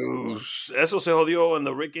themselves. interviews, Eso Se Jodió," and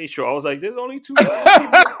the Rick A Show, I was like, "There's only two."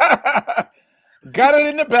 Got it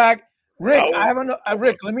in the bag. Rick,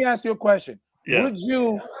 Rick, let me ask you a question. Yeah. Would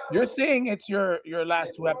you're saying it's your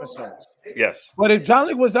last two episodes? Yes. But if John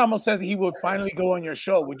Leguizamo says he would finally go on your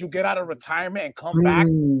show, would you get out of retirement and come back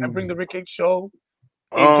and bring the Rick H Show?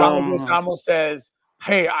 If John Leguizamo says,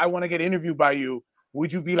 "Hey, I want to get interviewed by you,"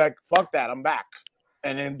 would you be like, "Fuck that, I'm back,"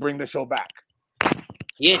 and then bring the show back?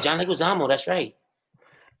 Yeah, John Leguizamo, that's right.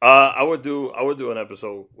 I would do an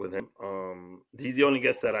episode with him. He's the only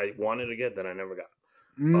guest that I wanted to get that I never got.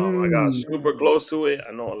 I got super close to it.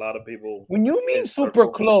 I know a lot of people. When you mean super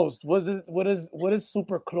close, what does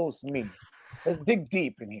super close mean? Let's dig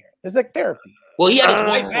deep in here. It's like therapy. Well, he had his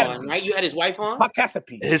wife on, right? You had his wife on?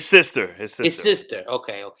 Podcastapi. His sister. His sister.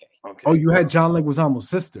 Okay. Oh, you had John Leguizamo's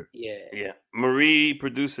sister. Yeah. Marie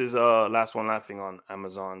produces Last One Laughing on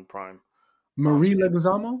Amazon Prime. Marie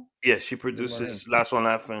Leguizamo? Yeah, she produces Last One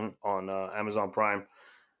Laughing on Amazon Prime.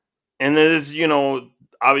 And there's,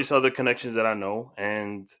 obvious other connections that I know.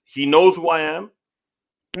 And he knows who I am.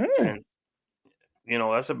 And,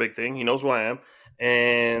 that's a big thing. He knows who I am.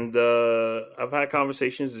 And I've had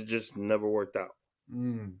conversations that just never worked out.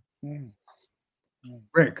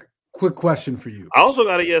 Rick, quick question for you. I also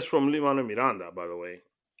got a yes from Limano Miranda, by the way.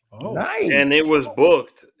 Oh, nice. And it was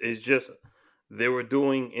booked. It's just they were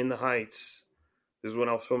doing In the Heights. This is when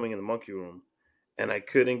I was filming in the Monkey Room. And I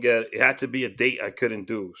couldn't it had to be a date I couldn't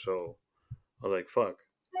do. So I was like, fuck.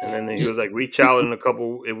 And then he was like, reach out in like a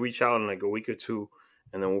week or two,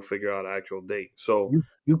 and then we'll figure out an actual date. So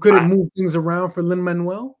you couldn't move things around for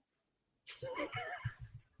Lin-Manuel?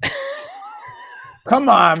 Come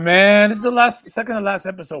on, man. This is the second to last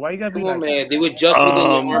episode. Why you gotta be Come on, like man. that? They were just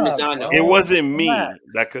within your Armazano. It wasn't me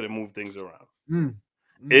that couldn't move things around.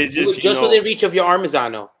 It's just, within reach of your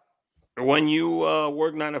Armazano. When you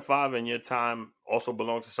work 9 to 5 and your time also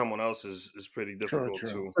belongs to someone else is pretty difficult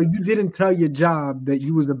too. So you didn't tell your job that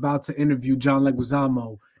you was about to interview John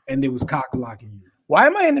Leguizamo and they was cock blocking you. Why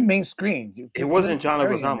am I in the main screen? It wasn't John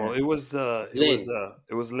Leguizamo. It was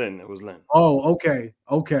Lynn. It was Lynn. Oh,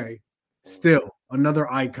 okay. Still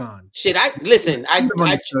another icon. Shit, I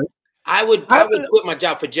would quit my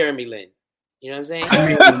job for Jeremy Lin. You know what I'm saying?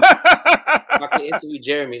 I could interview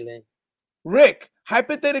Jeremy Lin. Rick,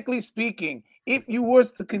 hypothetically speaking, if you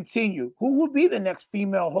was to continue, who would be the next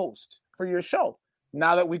female host for your show?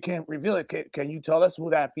 Now that we can't reveal it, can you tell us who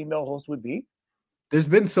that female host would be? There's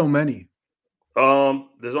been so many.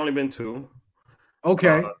 There's only been 2.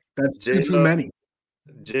 Okay, that's too many.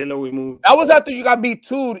 J-Lo, we moved. That was after you got Me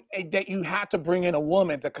Too'd that you had to bring in a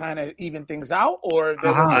woman to kind of even things out, or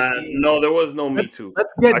no, there was no Me Too.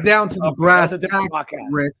 Let's get down to the brass tacks,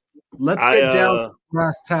 Rick. Let's get down to the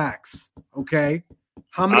brass tacks. Okay,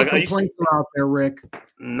 how many complaints are out there, Rick?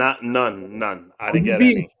 None. I didn't get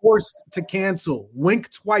being any. Forced to cancel. Wink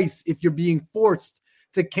twice if you're being forced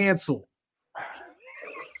to cancel.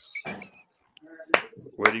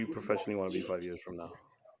 Where do you professionally want to be 5 years from now?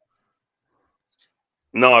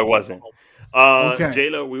 No, I wasn't.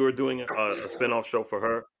 Jayla, we were doing a spin-off show for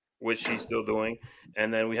her, which she's still doing.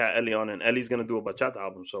 And then we had Ellie on, and Ellie's going to do a bachata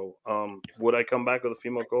album. So would I come back with a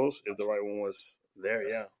female co-host if the right one was there?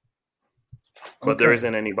 Yeah. But there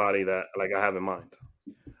isn't anybody that I have in mind.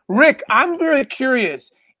 Rick, I'm very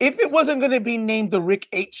curious. If it wasn't going to be named the Rick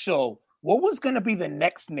 8 Show, what was going to be the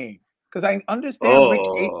next name? Because I understand Rick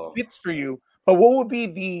 8 fits for you, but what would be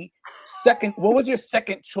the second? What was your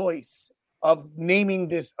second choice of naming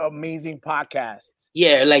this amazing podcast?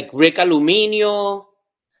 Yeah, like Rick Aluminio.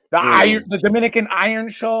 The Dominican Iron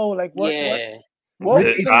Show. Like what? Yeah. What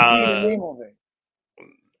would be the name of it?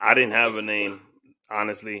 I didn't have a name.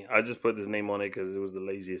 honestly. I just put this name on it because it was the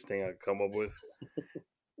laziest thing I could come up with.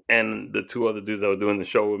 And the two other dudes that were doing the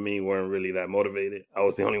show with me weren't really that motivated. I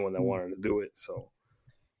was the only one that wanted to do it. So,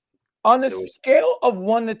 on a scale of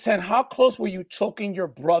 1 to 10, how close were you choking your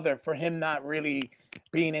brother for him not really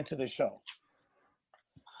being into the show?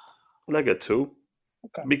 Like a 2.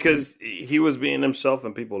 Okay. Because he was being himself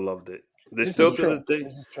and people loved it. They This still is to true. this day,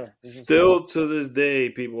 This is true. This is still to this day,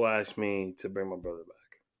 people ask me to bring my brother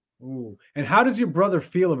back. Ooh. And how does your brother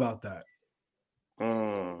feel about that?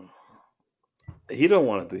 He don't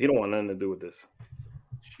want to do. He don't want nothing to do with this.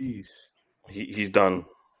 Jeez. He's done.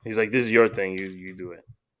 He's like, this is your thing. You do it.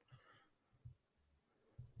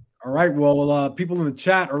 All right. Well, people in the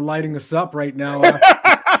chat are lighting us up right now.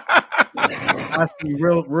 Asking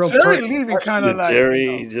real. Jerry leaving kind of like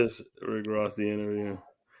Jerry just Rick Ross the interview.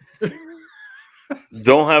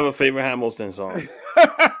 Don't have a favorite Hamilton song.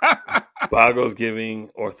 Bago's giving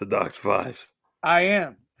Orthodox vibes. I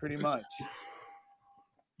am pretty much.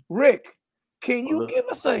 Rick, can you give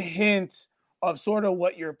us a hint of sort of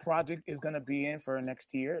what your project is going to be in for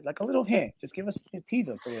next year? Like a little hint. Just tease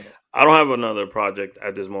us a little. I don't have another project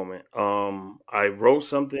at this moment. I wrote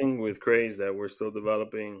something with Craze that we're still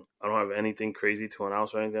developing. I don't have anything crazy to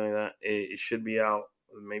announce or anything like that. It should be out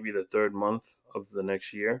maybe the 3rd month of the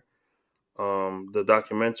next year. The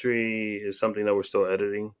documentary is something that we're still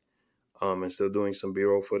editing, and still doing some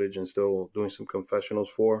B-roll footage and still doing some confessionals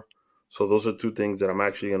for. So those are 2 things that I'm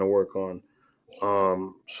actually going to work on.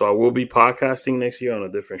 So I will be podcasting next year on a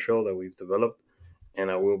different show that we've developed, and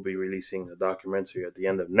I will be releasing a documentary at the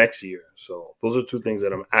end of next year. So those are 2 things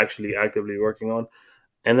that I'm actually actively working on.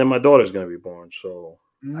 And then my daughter's going to be born. So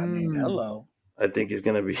I mean, hello. I think it's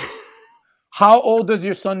going to be. How old does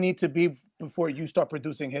your son need to be before you start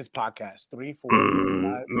producing his podcast? 3, 4,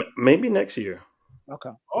 5? Maybe next year. Okay.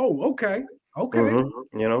 Oh, okay. Okay.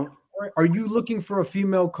 Mm-hmm. You know, are you looking for a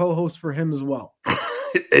female co-host for him as well?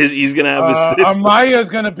 He's going to have his sister. Amaya's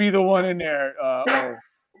going to be the one in there.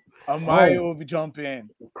 Amaya will be jump in.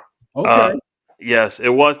 Okay. Yes, it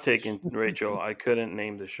was taken, Rachel. I couldn't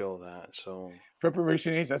name the show that. So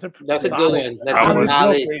Preparation H. That's a good one. That's solid.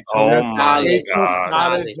 solid. Oh my God.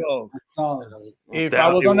 Solid joke. Solid. If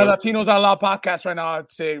I was on the Latinos Out Loud podcast right now, I'd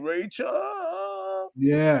say Rachel.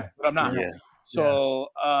 Yeah. But I'm not. Yeah. So,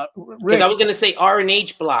 because I was gonna say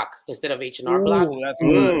R&H block instead of H&R block. That's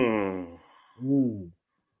good.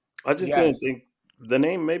 I just didn't think the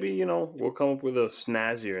name. Maybe we'll come up with a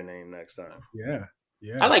snazzier name next time. Yeah.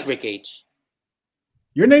 I like Rick H.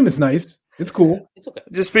 Your name is nice. It's cool. It's okay.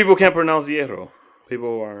 Just people can't pronounce hierro. People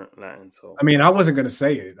who aren't Latin. So I mean, I wasn't gonna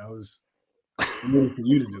say it. I was waiting for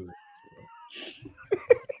you to do it.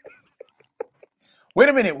 Wait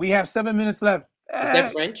a minute. We have 7 minutes left. Is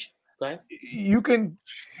that French? Go ahead. You can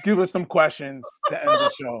give us some questions to end the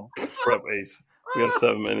show. Prep Ace. We have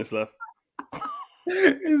 7 minutes left.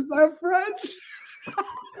 Is that French?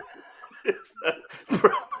 Is that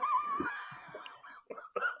French?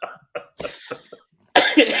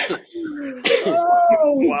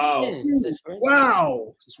 Oh,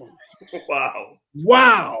 wow.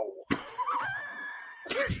 Wow.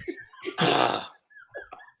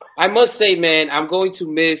 I must say, man, I'm going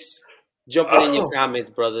to miss jumping in your comments,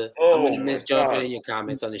 brother. I'm going to miss jumping in your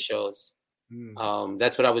comments on the shows.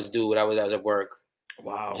 That's what I was doing when I was at work.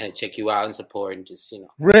 Wow. And check you out and support and just,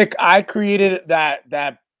 Rick, I created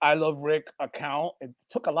that I Love Rick account. It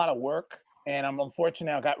took a lot of work. And I'm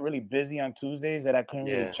unfortunate I got really busy on Tuesdays that I couldn't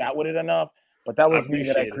really chat with it enough. But that was me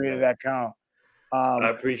that I created that account. I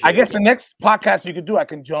appreciate I guess the next podcast you could do, I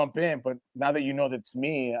can jump in. But now that you know that's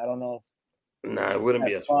me, I don't know if it wouldn't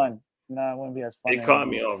be as fun. No, it wouldn't be as fun. It caught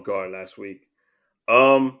me off guard last week.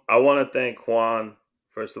 I want to thank Juan,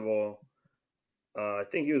 first of all. I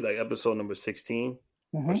think he was like episode number 16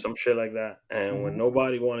 or some shit like that. And when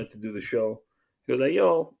nobody wanted to do the show, he was like,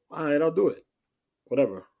 yo, all right, I'll do it.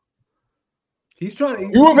 Whatever. He's trying to.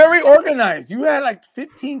 You were very organized. You had like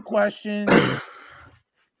 15 questions.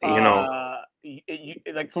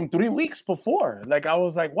 Like from 3 weeks before. Like I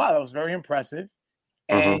was like, wow, that was very impressive.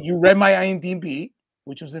 And you read my IMDb,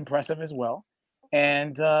 which was impressive as well.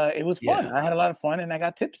 And it was fun. Yeah. I had a lot of fun, and I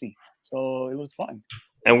got tipsy, so it was fun.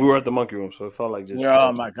 And we were at the Monkey Room, so it felt like just.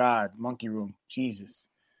 Oh my God, Monkey Room, Jesus!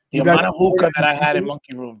 The amount of hookah that I had in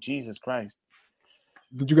Monkey Room, Jesus Christ!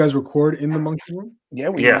 Did you guys record in the Monkey Room? Yeah,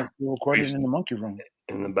 we recorded in the Monkey Room.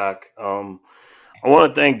 In the back. I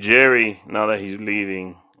want to thank Jerry now that he's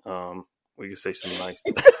leaving. We can say some nice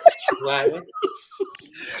things.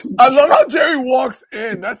 I love how Jerry walks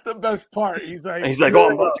in. That's the best part. He's like, oh,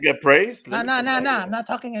 I'm about to get praised. No. I'm not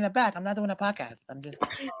talking in the back. I'm not doing a podcast. I'm just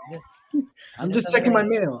checking my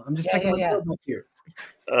mail. I'm just checking my mail back here.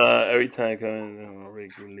 Every time I come in,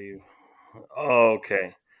 Rick will leave.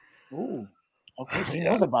 Okay. Ooh. Okay, she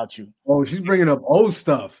knows about you. Oh, she's bringing up old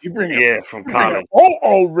stuff. You bring Yeah, from college.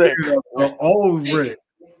 Old Rick. Old Rick.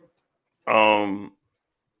 I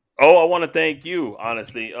want to thank you,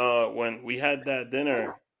 honestly. When we had that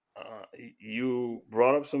dinner, you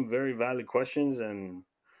brought up some very valid questions and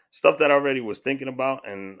stuff that I already was thinking about,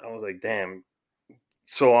 and I was like, damn.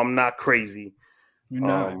 So I'm not crazy. You're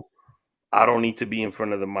not. I don't need to be in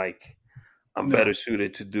front of the mic. I'm better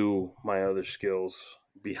suited to do my other skills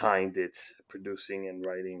behind it, producing and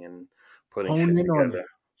writing and putting shit together.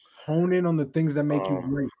 Hone in on the things that make you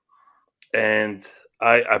great. And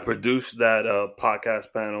I produced that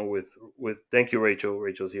podcast panel with thank you, Rachel.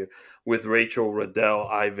 Rachel's here with Rachel, Riddell,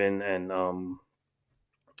 Ivan, and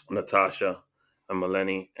Natasha and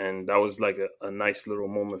Melanie, and that was like a nice little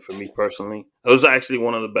moment for me personally. It was actually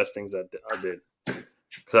one of the best things that I did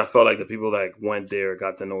because I felt like the people that went there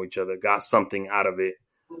got to know each other, got something out of it.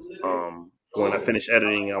 When I finish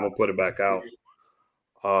editing, I'm gonna put it back out.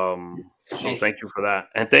 So thank you for that,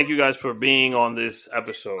 and thank you guys for being on this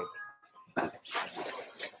episode.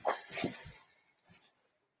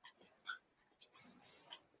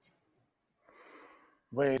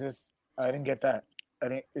 Wait, is this? I didn't get that.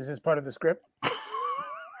 Is this part of the script?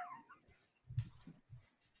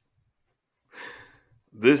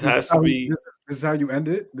 This has to be. This is how you end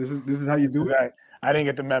it. This is how you do it. I didn't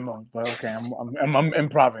get the memo, but okay, I'm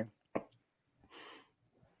improving.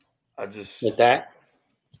 I just with that.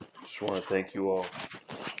 Just want to thank you all.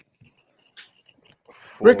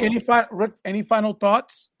 Rick, any final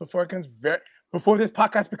thoughts before this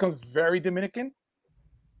podcast becomes very Dominican?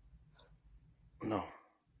 No.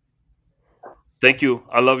 Thank you.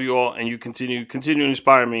 I love you all, and you continue to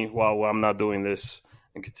inspire me while I'm not doing this,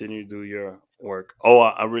 and continue to do your work. Oh,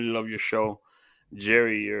 I really love your show,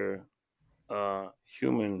 Jerry. You're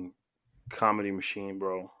human comedy machine,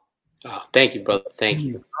 bro. Oh, thank you, brother. Thank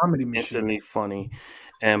you. Comedy machine. Instantly funny.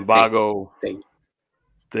 And Bago,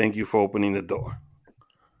 thank you for opening the door.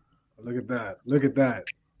 Look at that. Look at that.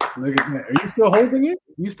 Look at that. Are you still holding it?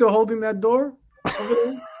 You still holding that door over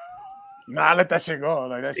there? Nah, let that shit go.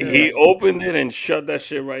 Like that shit. He opened it and shut that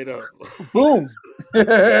shit right up. Boom.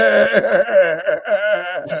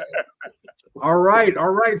 All right.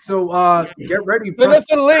 So get ready. Send us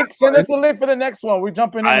the link. Send us the link for the next one. We're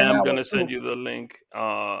jumping in. I am gonna send you the link.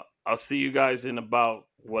 I'll see you guys in about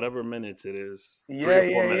whatever minutes it is.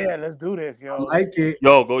 Yeah. Let's do this, yo. I like it.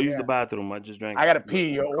 Yo, go use the bathroom. I just drank. I gotta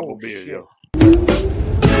pee, yo. A couple beers, yo.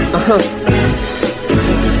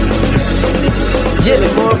 Yeah,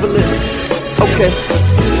 marvelous. Okay.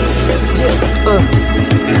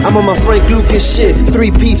 I'm on my Frank Lucas shit.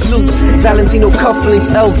 3-piece suits, Valentino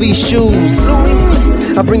cufflinks, LV shoes.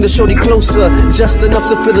 I bring the shorty closer, just enough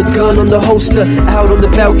to feel the gun on the holster. Out on the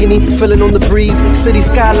balcony, feeling on the breeze. City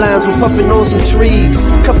skylines, we're puffing on some trees.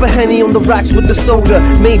 Cup of Henny on the rocks with the soda.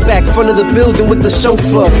 Maybach, front of the building with the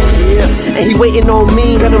chauffeur. And he waiting on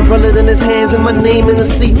me, got umbrella in his hands and my name in the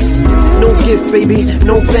seats. No gift, baby,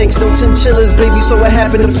 no thanks, no chinchillas, baby. So what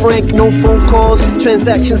happened to Frank? No phone calls,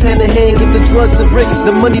 transactions hand in hand. Give the drugs to Rick,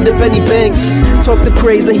 the money to Benny Banks. Talk the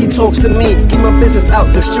craze and he talks to me. Keep my business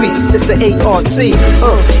out the streets. It's the ART.